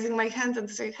of raising my hand and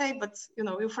say, hey, but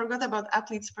you forgot about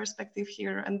athletes' perspective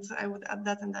here, and I would add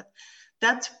that and that.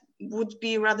 That would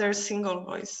be rather single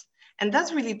voice, and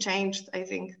that's really changed. I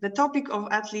think the topic of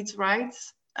athletes'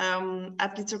 rights,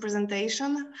 athletes'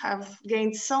 representation, have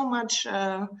gained so much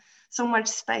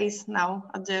space now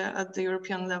at the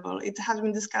European level. It has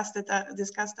been discussed at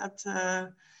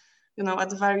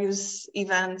various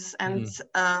events, and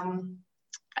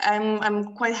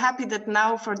I'm quite happy that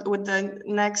now with the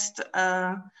next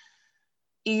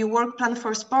EU work plan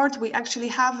for sport, we actually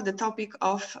have the topic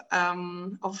of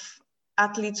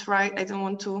athletes' right. I don't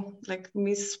want to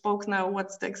misspoke now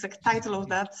what's the exact title of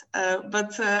that,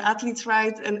 but athletes'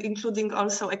 right, and including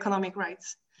also economic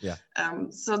rights. Yeah.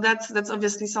 So that's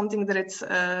obviously something that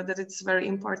it's very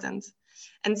important.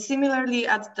 And similarly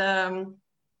at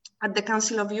the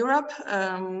Council of Europe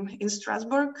in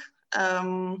Strasbourg,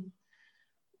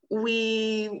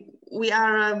 we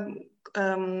are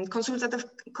a consultative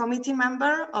committee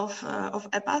member of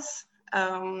EPAS,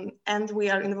 and we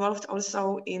are involved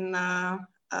also in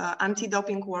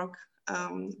anti-doping work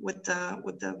with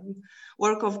the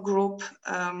work of group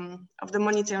of the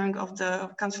monitoring of the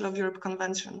Council of Europe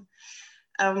Convention.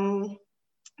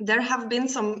 There have been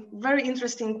some very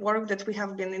interesting work that we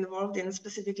have been involved in,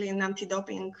 specifically in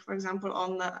anti-doping, for example,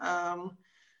 on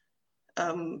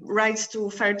rights to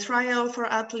fair trial for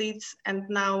athletes, and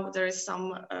now there is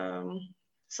some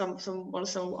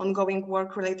also ongoing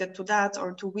work related to that,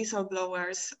 or to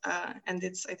whistleblowers, and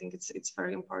I think it's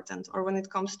very important. Or when it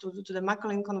comes to the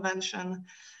Macaulay Convention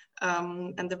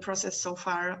and the process so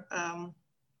far,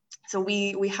 so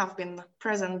we have been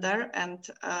present there, and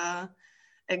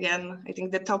again, I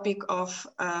think the topic of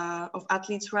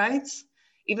athletes' rights,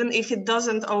 even if it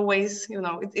doesn't always,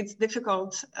 it's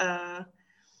difficult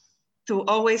to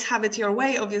always have it your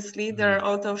way. Obviously, there are a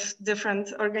lot of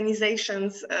different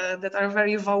organizations that are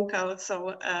very vocal,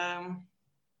 so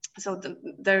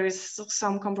there is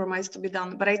some compromise to be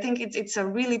done. But I think it's a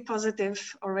really positive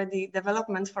already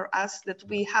development for us that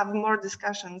we have more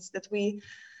discussions, that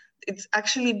it's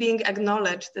actually being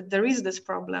acknowledged that there is this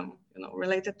problem,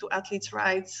 related to athletes'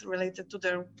 rights, related to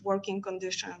their working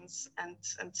conditions, and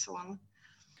so on.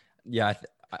 Yeah,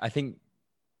 I think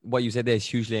what you said there is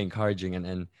hugely encouraging,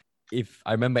 and if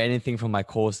I remember anything from my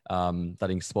course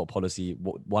studying sport policy,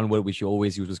 one word which you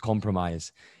always use was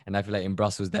compromise. And I feel like in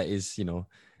Brussels, that is,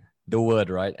 the word,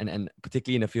 right? And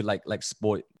particularly in a field like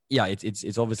sport, yeah,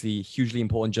 it's obviously hugely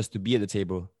important just to be at the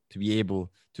table, to be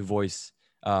able to voice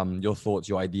your thoughts,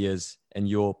 your ideas, and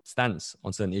your stance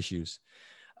on certain issues.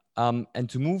 And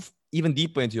to move even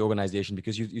deeper into your organization,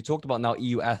 because you talked about now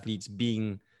EU athletes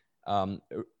being a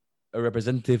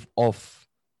representative of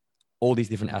all these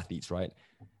different athletes, right?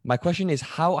 My question is,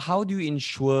 how do you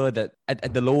ensure that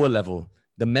at the lower level,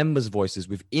 the members' voices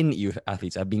within EU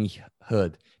athletes are being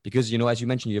heard? Because, as you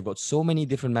mentioned, you've got so many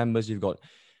different members, you've got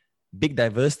big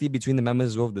diversity between the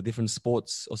members of the different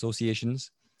sports associations.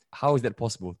 How is that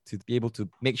possible to be able to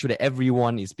make sure that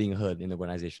everyone is being heard in the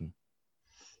organization?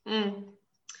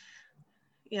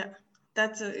 Yeah.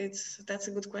 That's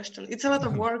a good question. It's a lot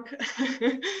of work.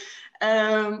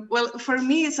 Well, for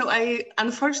me, so I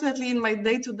unfortunately in my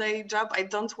day-to-day job, I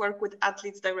don't work with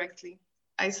athletes directly.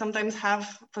 I sometimes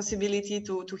have possibility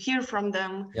to hear from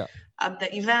them at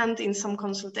the event, in some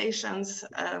consultations,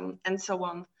 and so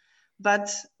on.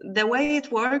 But the way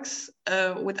it works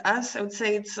with us, I would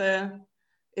say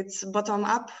it's bottom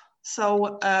up.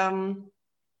 So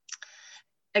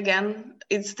again,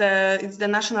 it's the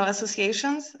national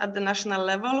associations at the national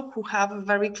level who have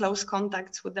very close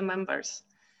contacts with the members.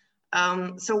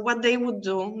 So what they would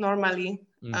do normally,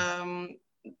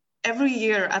 every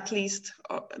year at least,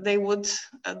 they would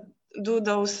do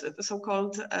those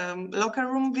so-called locker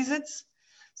room visits.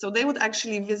 So they would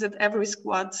actually visit every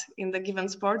squad in the given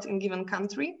sport, in given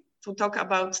country, to talk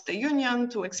about the union,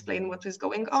 to explain what is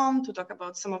going on, to talk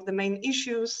about some of the main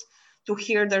issues, to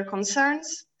hear their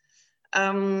concerns.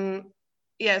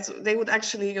 Yeah, so they would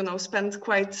actually, spend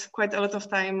quite a lot of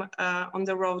time on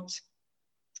the road.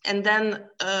 And then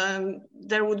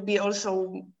there would be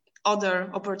also other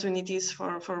opportunities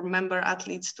for member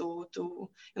athletes to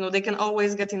they can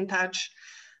always get in touch.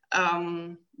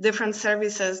 Different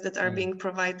services that are being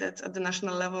provided at the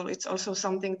national level. It's also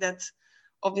something that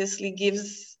obviously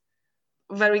gives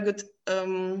very good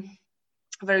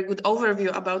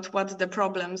overview about what the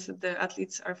problems that the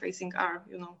athletes are facing are.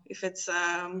 If it's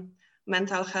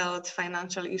mental health,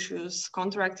 financial issues,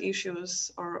 contract issues,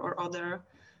 or other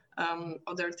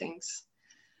things.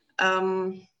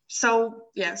 So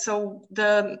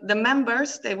the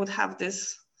members, they would have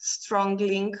this strong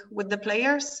link with the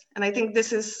players, and I think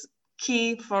this is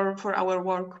key for our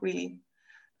work, really,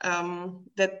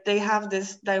 that they have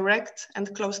this direct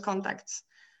and close contacts.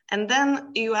 And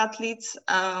then EU athletes,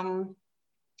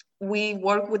 we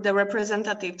work with the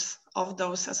representatives of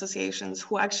those associations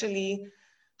who actually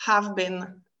have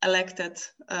been elected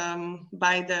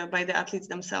by the athletes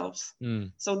themselves.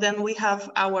 So then we have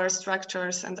our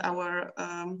structures and our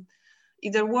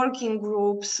either working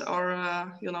groups or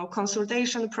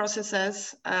consultation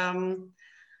processes.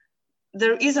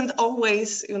 There isn't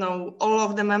always all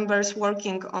of the members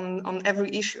working on every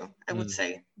issue, I would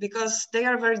say, because they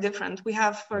are very different. We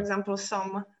have, for example,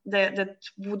 some that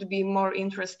would be more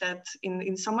interested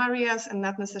in some areas and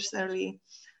not necessarily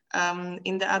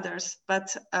in the others.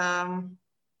 But I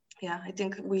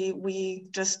think we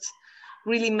just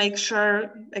really make sure,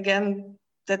 again,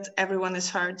 that everyone is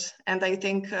heard. And I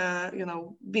think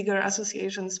bigger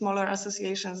associations, smaller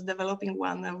associations, developing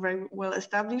one, are very well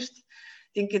established.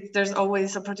 I think there's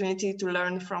always opportunity to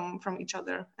learn from each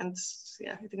other. And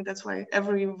I think that's why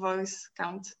every voice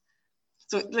counts.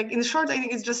 So like in short, I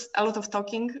think it's just a lot of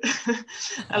talking,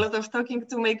 a lot of talking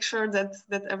to make sure that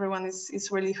everyone is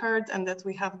really heard and that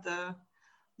we have the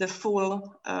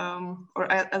full,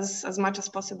 or as much as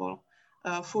possible,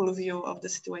 full view of the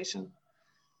situation.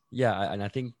 Yeah, and I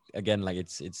think again, like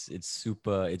it's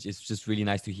super. It's just really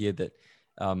nice to hear that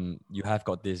you have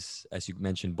got this, as you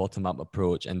mentioned, bottom-up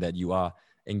approach, and that you are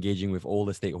engaging with all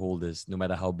the stakeholders, no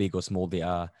matter how big or small they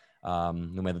are,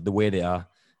 no matter the way they are,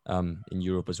 in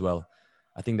Europe as well.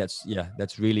 I think that's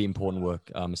really important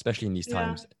work, especially in these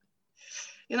times.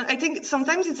 I think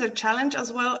sometimes it's a challenge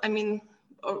as well. I mean,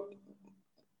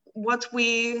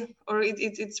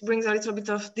 it brings a little bit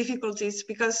of difficulties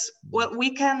because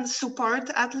we can support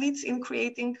athletes in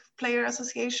creating player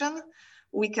association.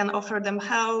 We can offer them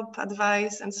help,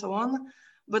 advice, and so on.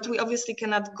 But we obviously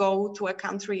cannot go to a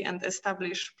country and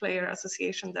establish player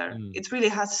association there. It really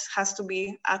has to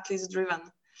be athletes driven.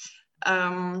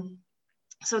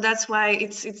 So that's why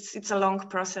it's a long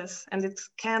process, and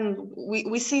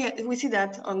we see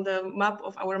that on the map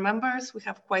of our members. We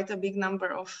have quite a big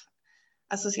number of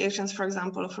associations, for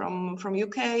example, from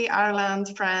UK,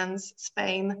 Ireland, France,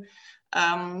 Spain,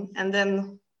 and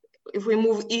then if we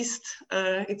move east,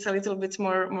 it's a little bit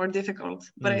more difficult.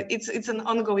 But it's an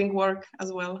ongoing work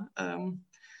as well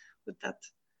with that.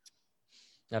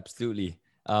 Absolutely,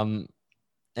 and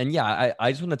I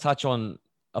just want to touch on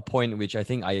a point which I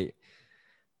think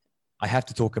I have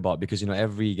to talk about, because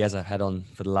every guest I've had on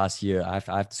for the last year, I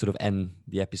have to sort of end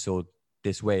the episode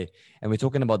this way, and we're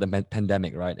talking about the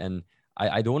pandemic, right? And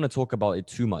I don't want to talk about it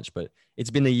too much, but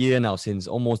it's been a year now,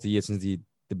 almost a year since the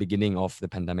beginning of the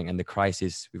pandemic and the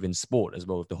crisis within sport as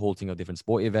well, with the halting of different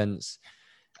sport events.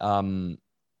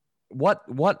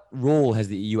 What role has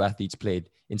the EU athletes played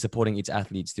in supporting its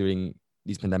athletes during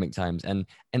these pandemic times? And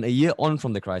a year on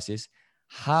from the crisis,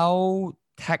 how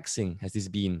taxing has this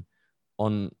been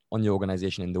on your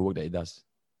organization and the work that it does?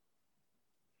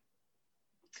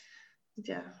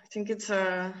 Yeah, I think it's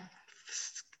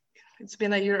it's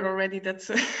been a year already.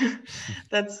 That's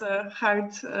that's a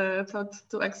hard thought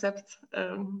to accept,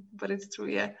 but it's true.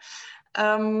 Yeah,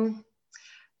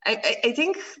 I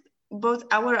think both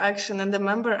our action and the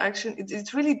member action,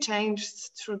 it really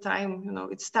changed through time. You know,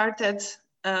 it started.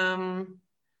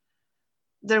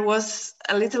 There was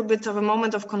a little bit of a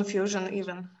moment of confusion,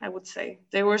 even, I would say.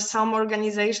 There were some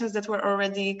organizations that were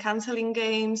already canceling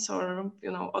games, or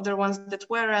other ones that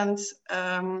weren't.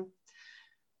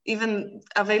 Even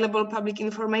available public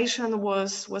information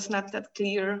was not that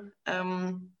clear.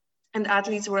 And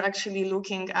athletes were actually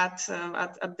looking at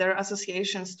their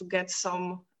associations to get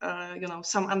some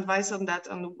advice on that,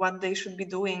 on what they should be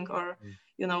doing, or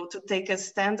to take a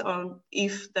stand on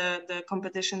if the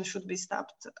competition should be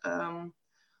stopped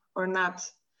or not.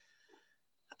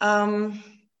 I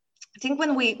think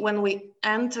when we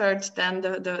entered then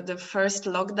the first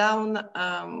lockdown,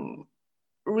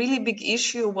 really big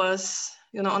issue was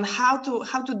on how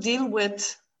to deal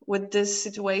with this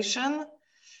situation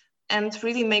and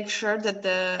really make sure that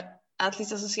the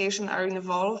athletes association are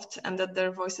involved and that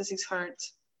their voices is heard.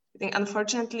 I think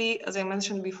unfortunately, as I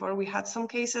mentioned before, we had some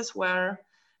cases where,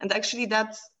 and actually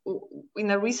that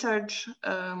in a research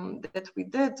that we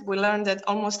did, we learned that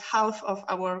almost half of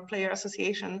our player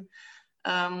association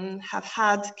have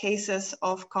had cases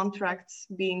of contracts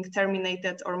being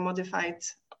terminated or modified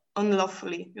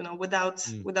unlawfully, without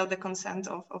the consent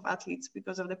of athletes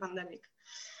because of the pandemic.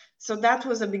 So that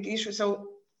was a big issue. So,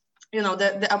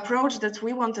 the approach that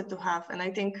we wanted to have, and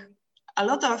I think a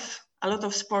lot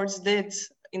of sports did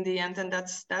in the end, and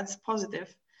that's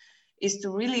positive, is to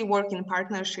really work in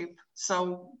partnership.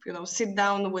 So, sit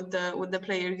down with the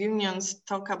player unions,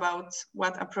 talk about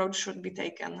what approach should be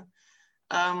taken.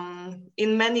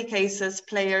 In many cases,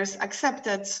 players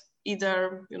accepted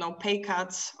either pay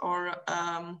cuts or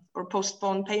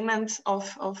postpone payment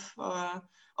of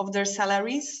their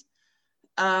salaries.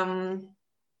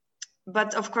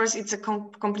 But of course, it's a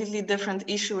completely different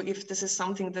issue if this is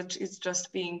something that is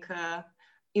just being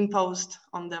imposed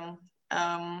on them,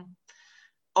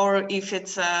 or if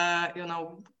it's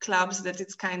clubs that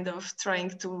it's kind of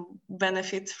trying to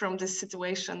benefit from this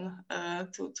situation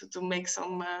to make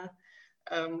some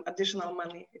additional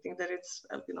money. I think that it's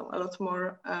a lot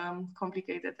more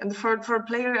complicated. And for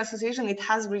player association, it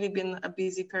has really been a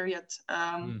busy period.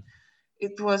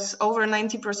 It was over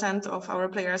 90% of our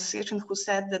player association who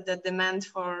said that the demand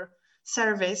for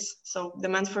service, so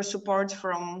demand for support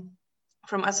from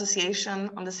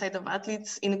association on the side of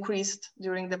athletes, increased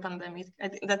during the pandemic. I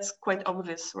think that's quite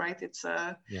obvious, right? It's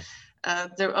there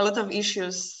are a lot of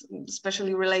issues,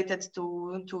 especially related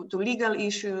to legal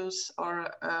issues or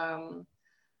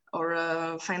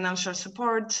financial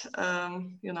support,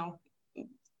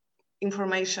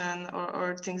 information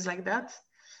or things like that.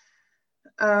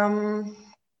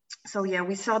 So yeah,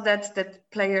 we saw that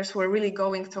players were really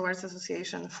going towards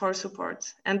association for support,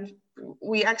 and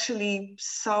we actually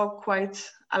saw quite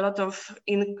a lot of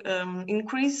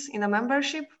increase in a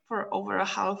membership for over a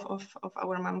half of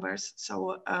our members.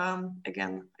 So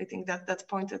again, I think that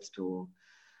pointed to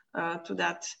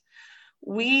that.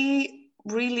 We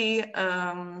really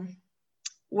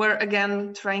were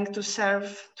again trying to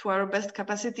serve to our best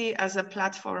capacity as a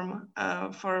platform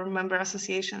for member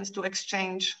associations to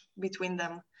exchange between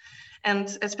them.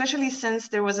 And especially since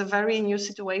there was a very new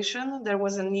situation, there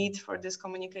was a need for this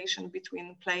communication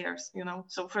between players,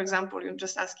 So for example, you're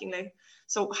just asking like,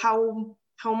 so how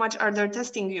much are they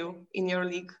testing you in your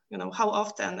league? How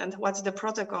often, and what's the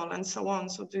protocol, and so on.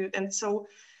 So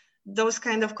those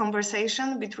kind of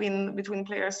conversation between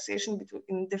player association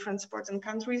in different sports and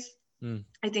countries,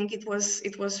 I think it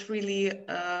was really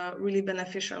really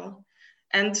beneficial.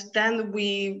 And then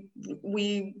we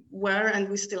were, and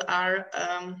we still are,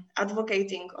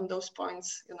 advocating on those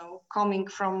points, coming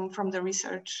from the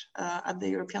research at the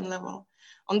European level.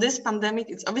 On this pandemic,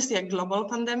 it's obviously a global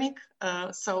pandemic,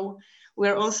 so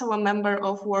we're also a member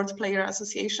of World Player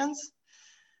Associations,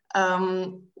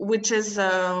 which is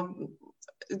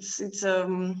it's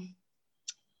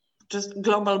just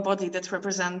global body that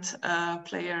represent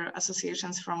player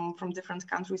associations from different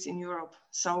countries in Europe.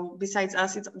 So besides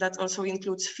us, that also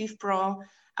includes FIFPro,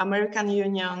 American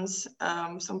unions,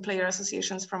 some player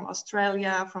associations from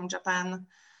Australia, from Japan.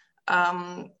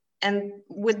 And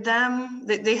with them,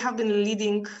 they have been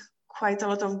leading quite a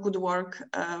lot of good work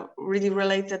really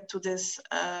related to this,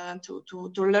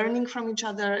 to learning from each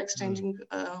other, exchanging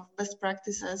best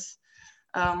practices,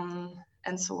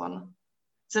 and so on.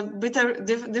 It's a bit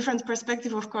different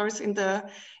perspective, of course, in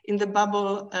the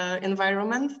bubble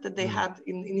environment that they had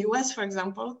in US, for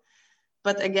example.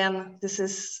 But again, this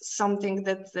is something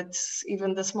that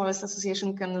even the smallest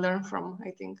association can learn from,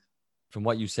 I think. from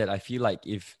what you said, I feel like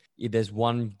if there's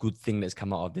one good thing that's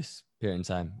come out of this period in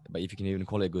time, but if you can even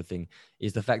call it a good thing,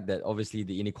 is the fact that obviously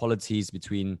the inequalities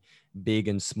between big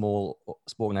and small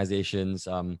sport organizations,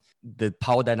 the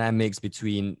power dynamics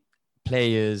between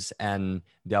players and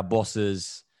their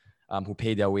bosses, who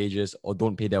pay their wages or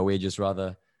don't pay their wages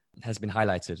rather, has been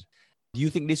highlighted. Do you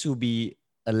think this will be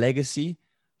a legacy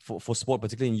for sport,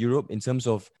 particularly in Europe, in terms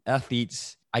of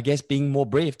athletes, I guess, being more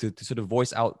brave to sort of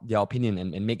voice out their opinion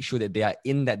and make sure that they are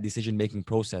in that decision-making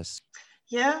process?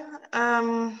 Yeah,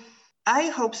 I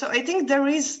hope so. I think there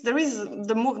is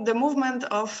the movement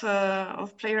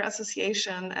of player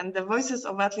association, and the voices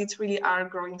of athletes really are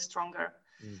growing stronger.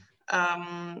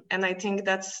 And I think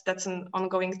that's an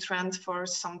ongoing trend for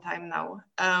some time now.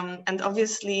 And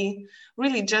obviously,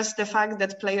 really just the fact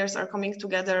that players are coming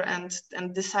together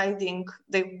and deciding,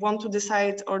 they want to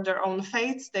decide on their own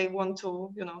fate. They want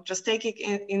to, just take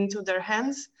it into their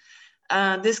hands.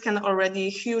 This can already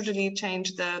hugely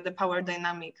change the power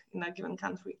dynamic in a given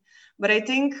country. But I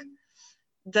think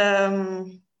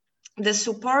the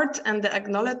support and the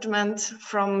acknowledgement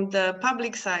from the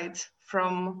public side,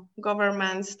 from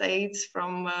government, states,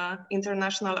 from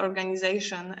international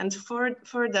organization, and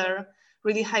further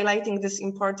really highlighting this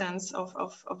importance of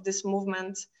this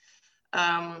movement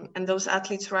and those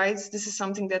athletes' rights, this is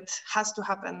something that has to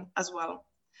happen as well.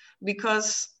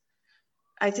 Because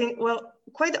I think,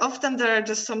 quite often there are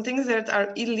just some things that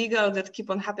are illegal that keep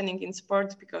on happening in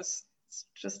sport because it's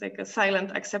just like a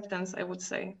silent acceptance, I would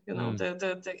say.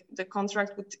 The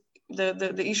contract with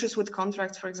the issues with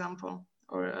contracts, for example,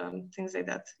 or things like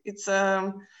that. It's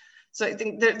so I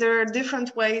think there are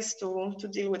different ways to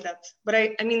deal with that. But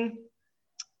I mean,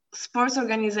 sports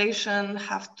organization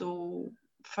have to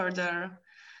further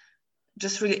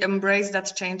just really embrace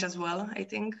that change as well, I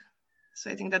think. So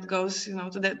I think that goes,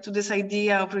 to this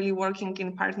idea of really working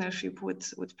in partnership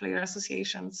with player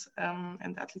associations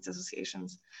and athletes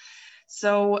associations.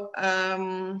 So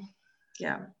I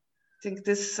think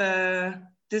this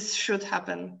should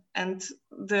happen, and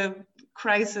the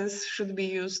crisis should be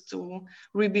used to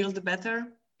rebuild better.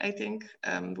 I think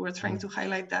we're trying to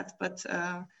highlight that, but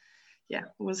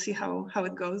we'll see how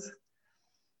it goes.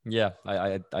 Yeah,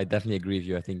 I definitely agree with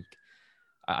you. I think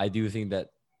I do think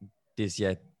that this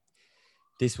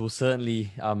will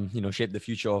certainly shape the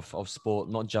future of sport,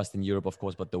 not just in Europe, of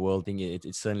course, but the world. I think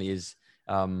it certainly is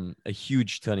a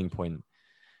huge turning point.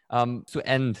 To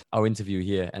end our interview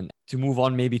here and to move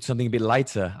on maybe to something a bit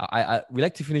lighter, we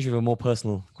like to finish with a more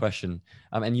personal question.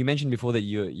 And you mentioned before that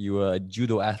you were a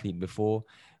judo athlete before.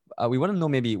 We want to know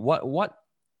maybe what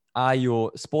are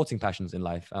your sporting passions in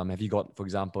life? Have you got, for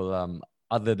example,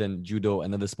 other than judo,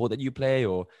 another sport that you play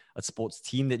or a sports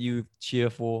team that you cheer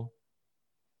for?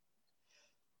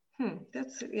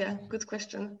 That's good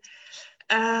question.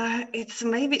 It's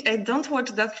maybe I don't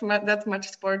watch that much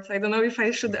sports. I don't know if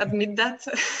I should admit that,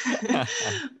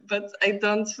 but I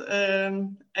don't.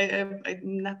 I'm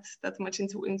not that much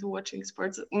into watching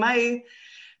sports. My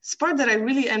sport that I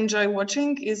really enjoy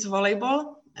watching is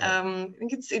volleyball. I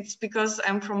think it's because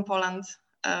I'm from Poland.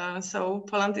 So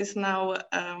Poland is now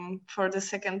for the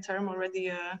second term already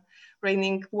a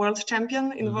reigning world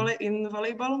champion in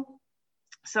volleyball.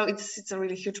 So it's a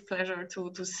really huge pleasure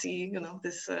to see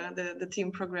this the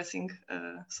team progressing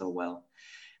so well.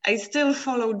 I still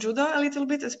follow judo a little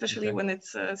bit, especially when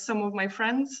it's some of my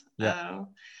friends.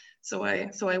 So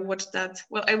I watch that.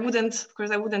 Well, I wouldn't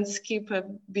skip a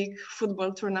big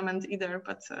football tournament either,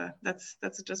 but that's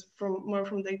just more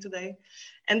from day to day.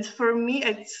 And for me,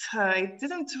 I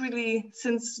didn't really,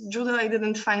 since judo, I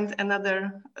didn't find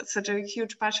such a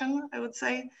huge passion, I would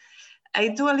say. I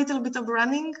do a little bit of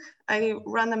running. I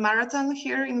ran a marathon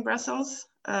here in Brussels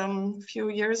a few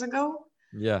years ago.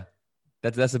 Yeah,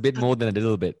 that's a bit more than a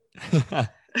little bit. But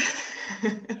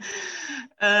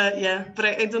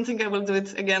I don't think I will do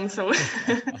it again. So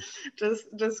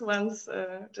just once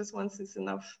is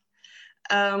enough.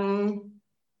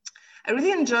 I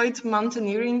really enjoyed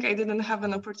mountaineering. I didn't have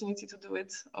an opportunity to do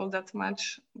it all that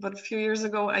much, but a few years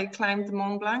ago I climbed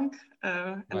Mont Blanc,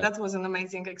 and that was an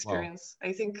amazing experience. Wow.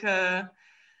 I think,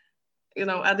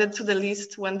 added to the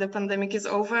list when the pandemic is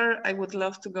over, I would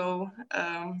love to go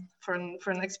for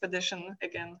an expedition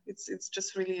again. It's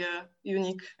just really a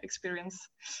unique experience.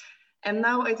 And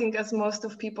now I think, as most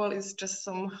of people, is just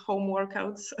some home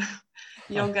workouts,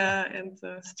 yoga and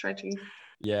stretching.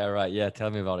 Yeah, right. Yeah,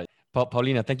 tell me about it.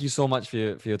 Paulina, thank you so much for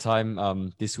your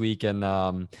time this week. And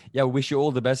we wish you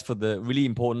all the best for the really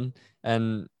important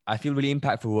and I feel really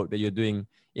impactful work that you're doing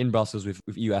in Brussels with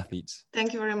EU athletes.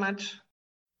 Thank you very much.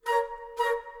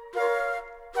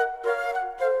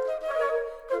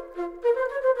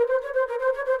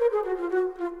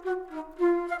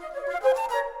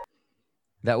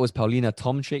 That was Paulina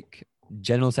Tomcyzk,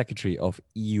 General Secretary of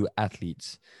EU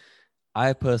Athletes.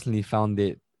 I personally found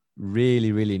it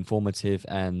really, really informative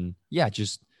and yeah,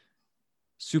 just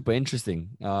super interesting.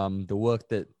 The work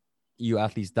that EU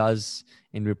Athletes does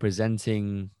in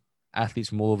representing athletes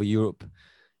from all over Europe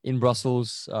in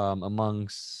Brussels,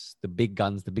 amongst the big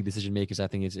guns, the big decision makers, I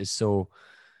think is so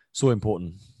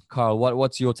important. Carl,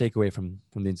 what's your takeaway from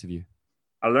the interview?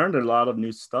 I learned a lot of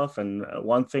new stuff, and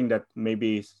one thing that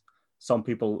maybe some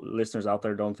people, listeners out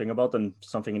there, don't think about, and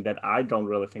something that I don't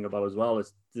really think about as well,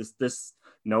 is this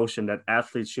notion that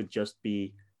athletes should just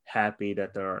be happy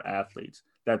that there are athletes.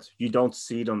 That you don't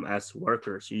see them as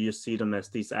workers, you just see them as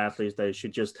these athletes that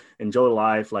should just enjoy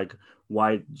life. Like,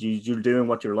 why you're doing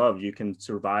what you love, you can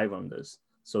survive on this.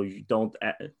 So you don't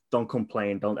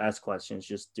complain, don't ask questions,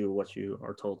 just do what you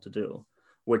are told to do,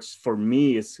 which for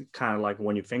me is kind of like,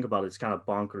 when you think about it, it's kind of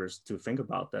bonkers to think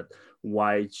about that.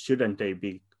 Why shouldn't they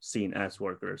be seen as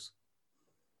workers?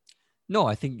 No,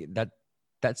 I think that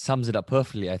sums it up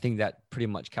perfectly. I think that pretty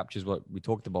much captures what we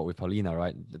talked about with Paulina,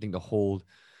 right? I think the whole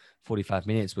 45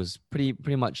 minutes was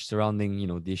pretty much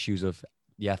surrounding, the issues of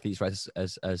the athletes' rights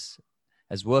as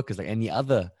workers, like any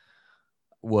other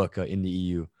worker in the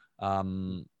EU.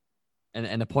 And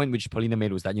a point which Paulina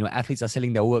made was that athletes are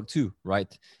selling their work too,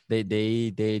 right?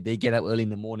 They get up early in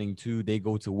the morning too. They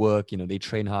go to work. They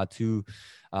train hard too.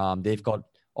 They've got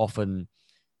often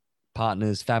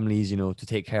partners, families, to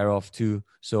take care of too.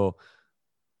 So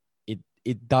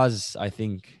it does, I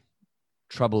think,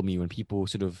 trouble me when people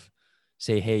sort of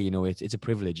say, hey, it's a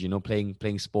privilege.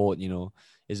 Playing sport,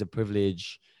 is a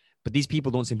privilege. But these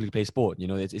people don't simply play sport.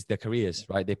 It's their careers,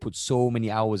 right? They put so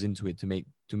many hours into it to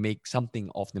make something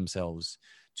of themselves,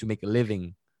 to make a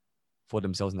living for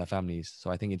themselves and their families. So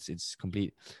I think it's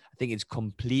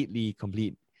completely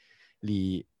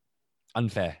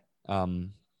unfair.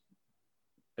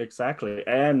 Exactly.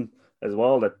 And as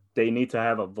well, that they need to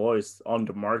have a voice on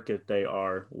the market they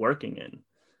are working in,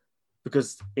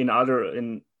 because in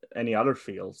any other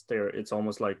fields, there it's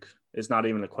almost like it's not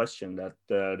even a question that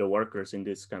the workers in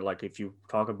this kind of, like, if you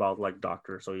talk about like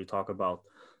doctors, or you talk about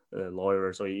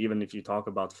lawyers, or even if you talk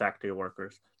about factory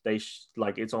workers,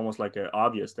 like, it's almost like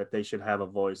obvious that they should have a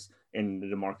voice in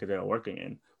the market they are working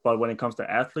in. But when it comes to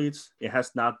athletes, it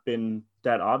has not been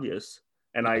that obvious.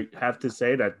 And I have to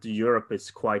say that Europe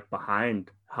is quite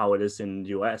behind how it is in the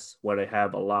US, where they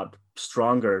have a lot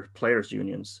stronger players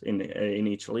unions in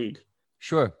each league.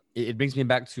 Sure. It brings me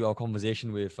back to our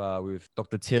conversation with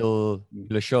Dr. Till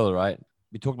Lechel, right?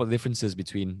 We talked about the differences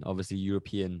between, obviously,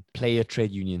 European player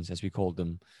trade unions, as we call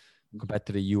them, compared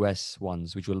to the US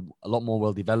ones, which were a lot more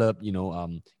well developed.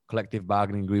 Collective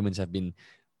bargaining agreements have been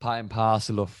part and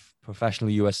parcel of professional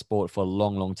US sport for a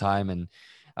long, long time. And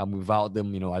without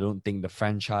them, I don't think the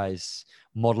franchise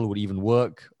model would even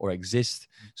work or exist.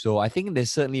 So I think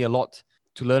there's certainly a lot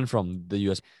to learn from the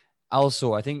US.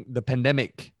 Also, I think the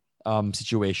pandemic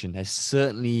situation has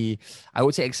certainly, I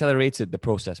would say, accelerated the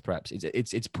process. Perhaps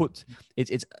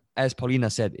it's as Paulina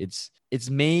said, it's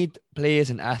made players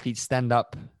and athletes stand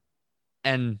up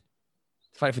and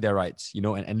fight for their rights,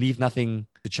 and leave nothing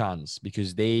to chance,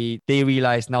 because they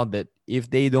realize now that if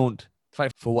they don't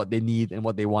fight for what they need and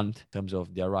what they want in terms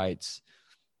of their rights,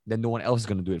 then no one else is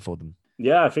going to do it for them.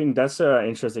 Yeah, I think that's an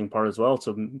interesting part as well.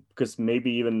 So, because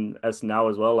maybe even as now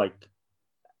as well, like,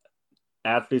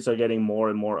 athletes are getting more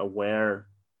and more aware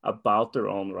about their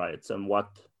own rights and what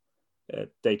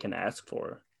they can ask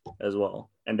for as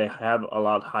well. And they have a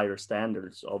lot higher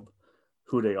standards of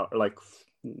who they are, like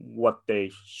what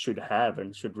they should have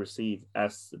and should receive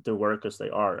as the workers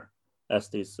they are, as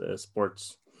these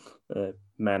sports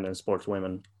men and sports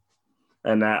women.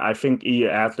 And I think EU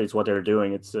athletes, what they're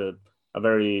doing, it's a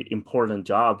very important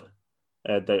job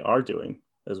they are doing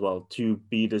as well, to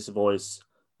be this voice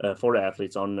for the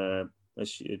athletes on the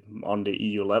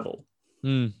EU level.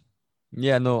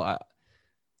 Yeah, no,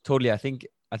 totally. I think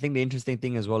the interesting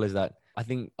thing as well is that I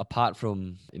think, apart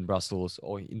from in Brussels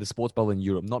or in the sports bubble in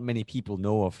Europe, not many people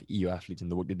know of EU athletes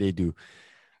and the work that they do.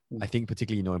 I think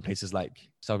particularly, in places like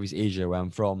Southeast Asia, where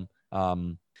I'm from,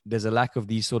 there's a lack of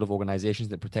these sort of organizations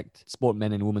that protect sport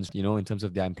men and women, in terms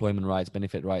of their employment rights,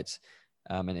 benefit rights.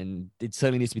 And it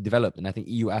certainly needs to be developed. And I think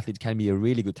EU athletes can be a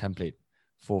really good template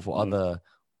for other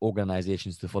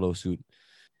organizations to follow suit.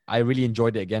 I really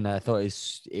enjoyed it again. I thought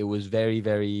it was very,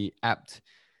 very apt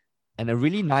and a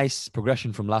really nice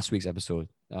progression from last week's episode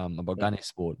about Ghanaian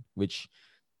sport, which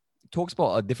talks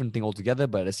about a different thing altogether,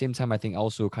 but at the same time, I think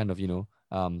also kind of,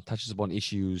 touches upon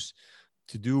issues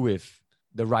to do with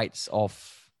the rights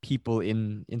of people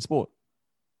in sport.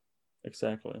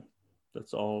 Exactly.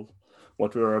 That's all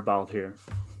what we're about here.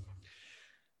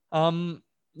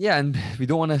 yeah, and we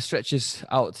don't want to stretch this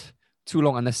out too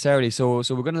long unnecessarily. So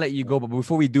we're going to let you go. But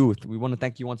before we do, we want to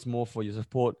thank you once more for your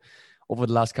support over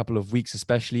the last couple of weeks,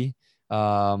 especially.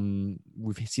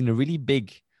 We've seen a really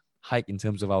big hike in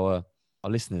terms of our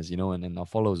listeners, you know, and our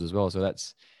followers as well. So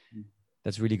that's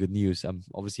really good news.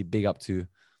 Obviously big up to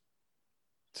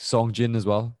Song Jin as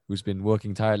well, who's been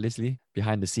working tirelessly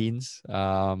behind the scenes,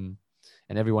 and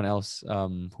everyone else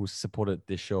who's supported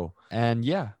this show. And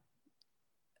yeah,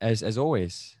 as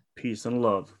always, Peace and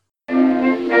love.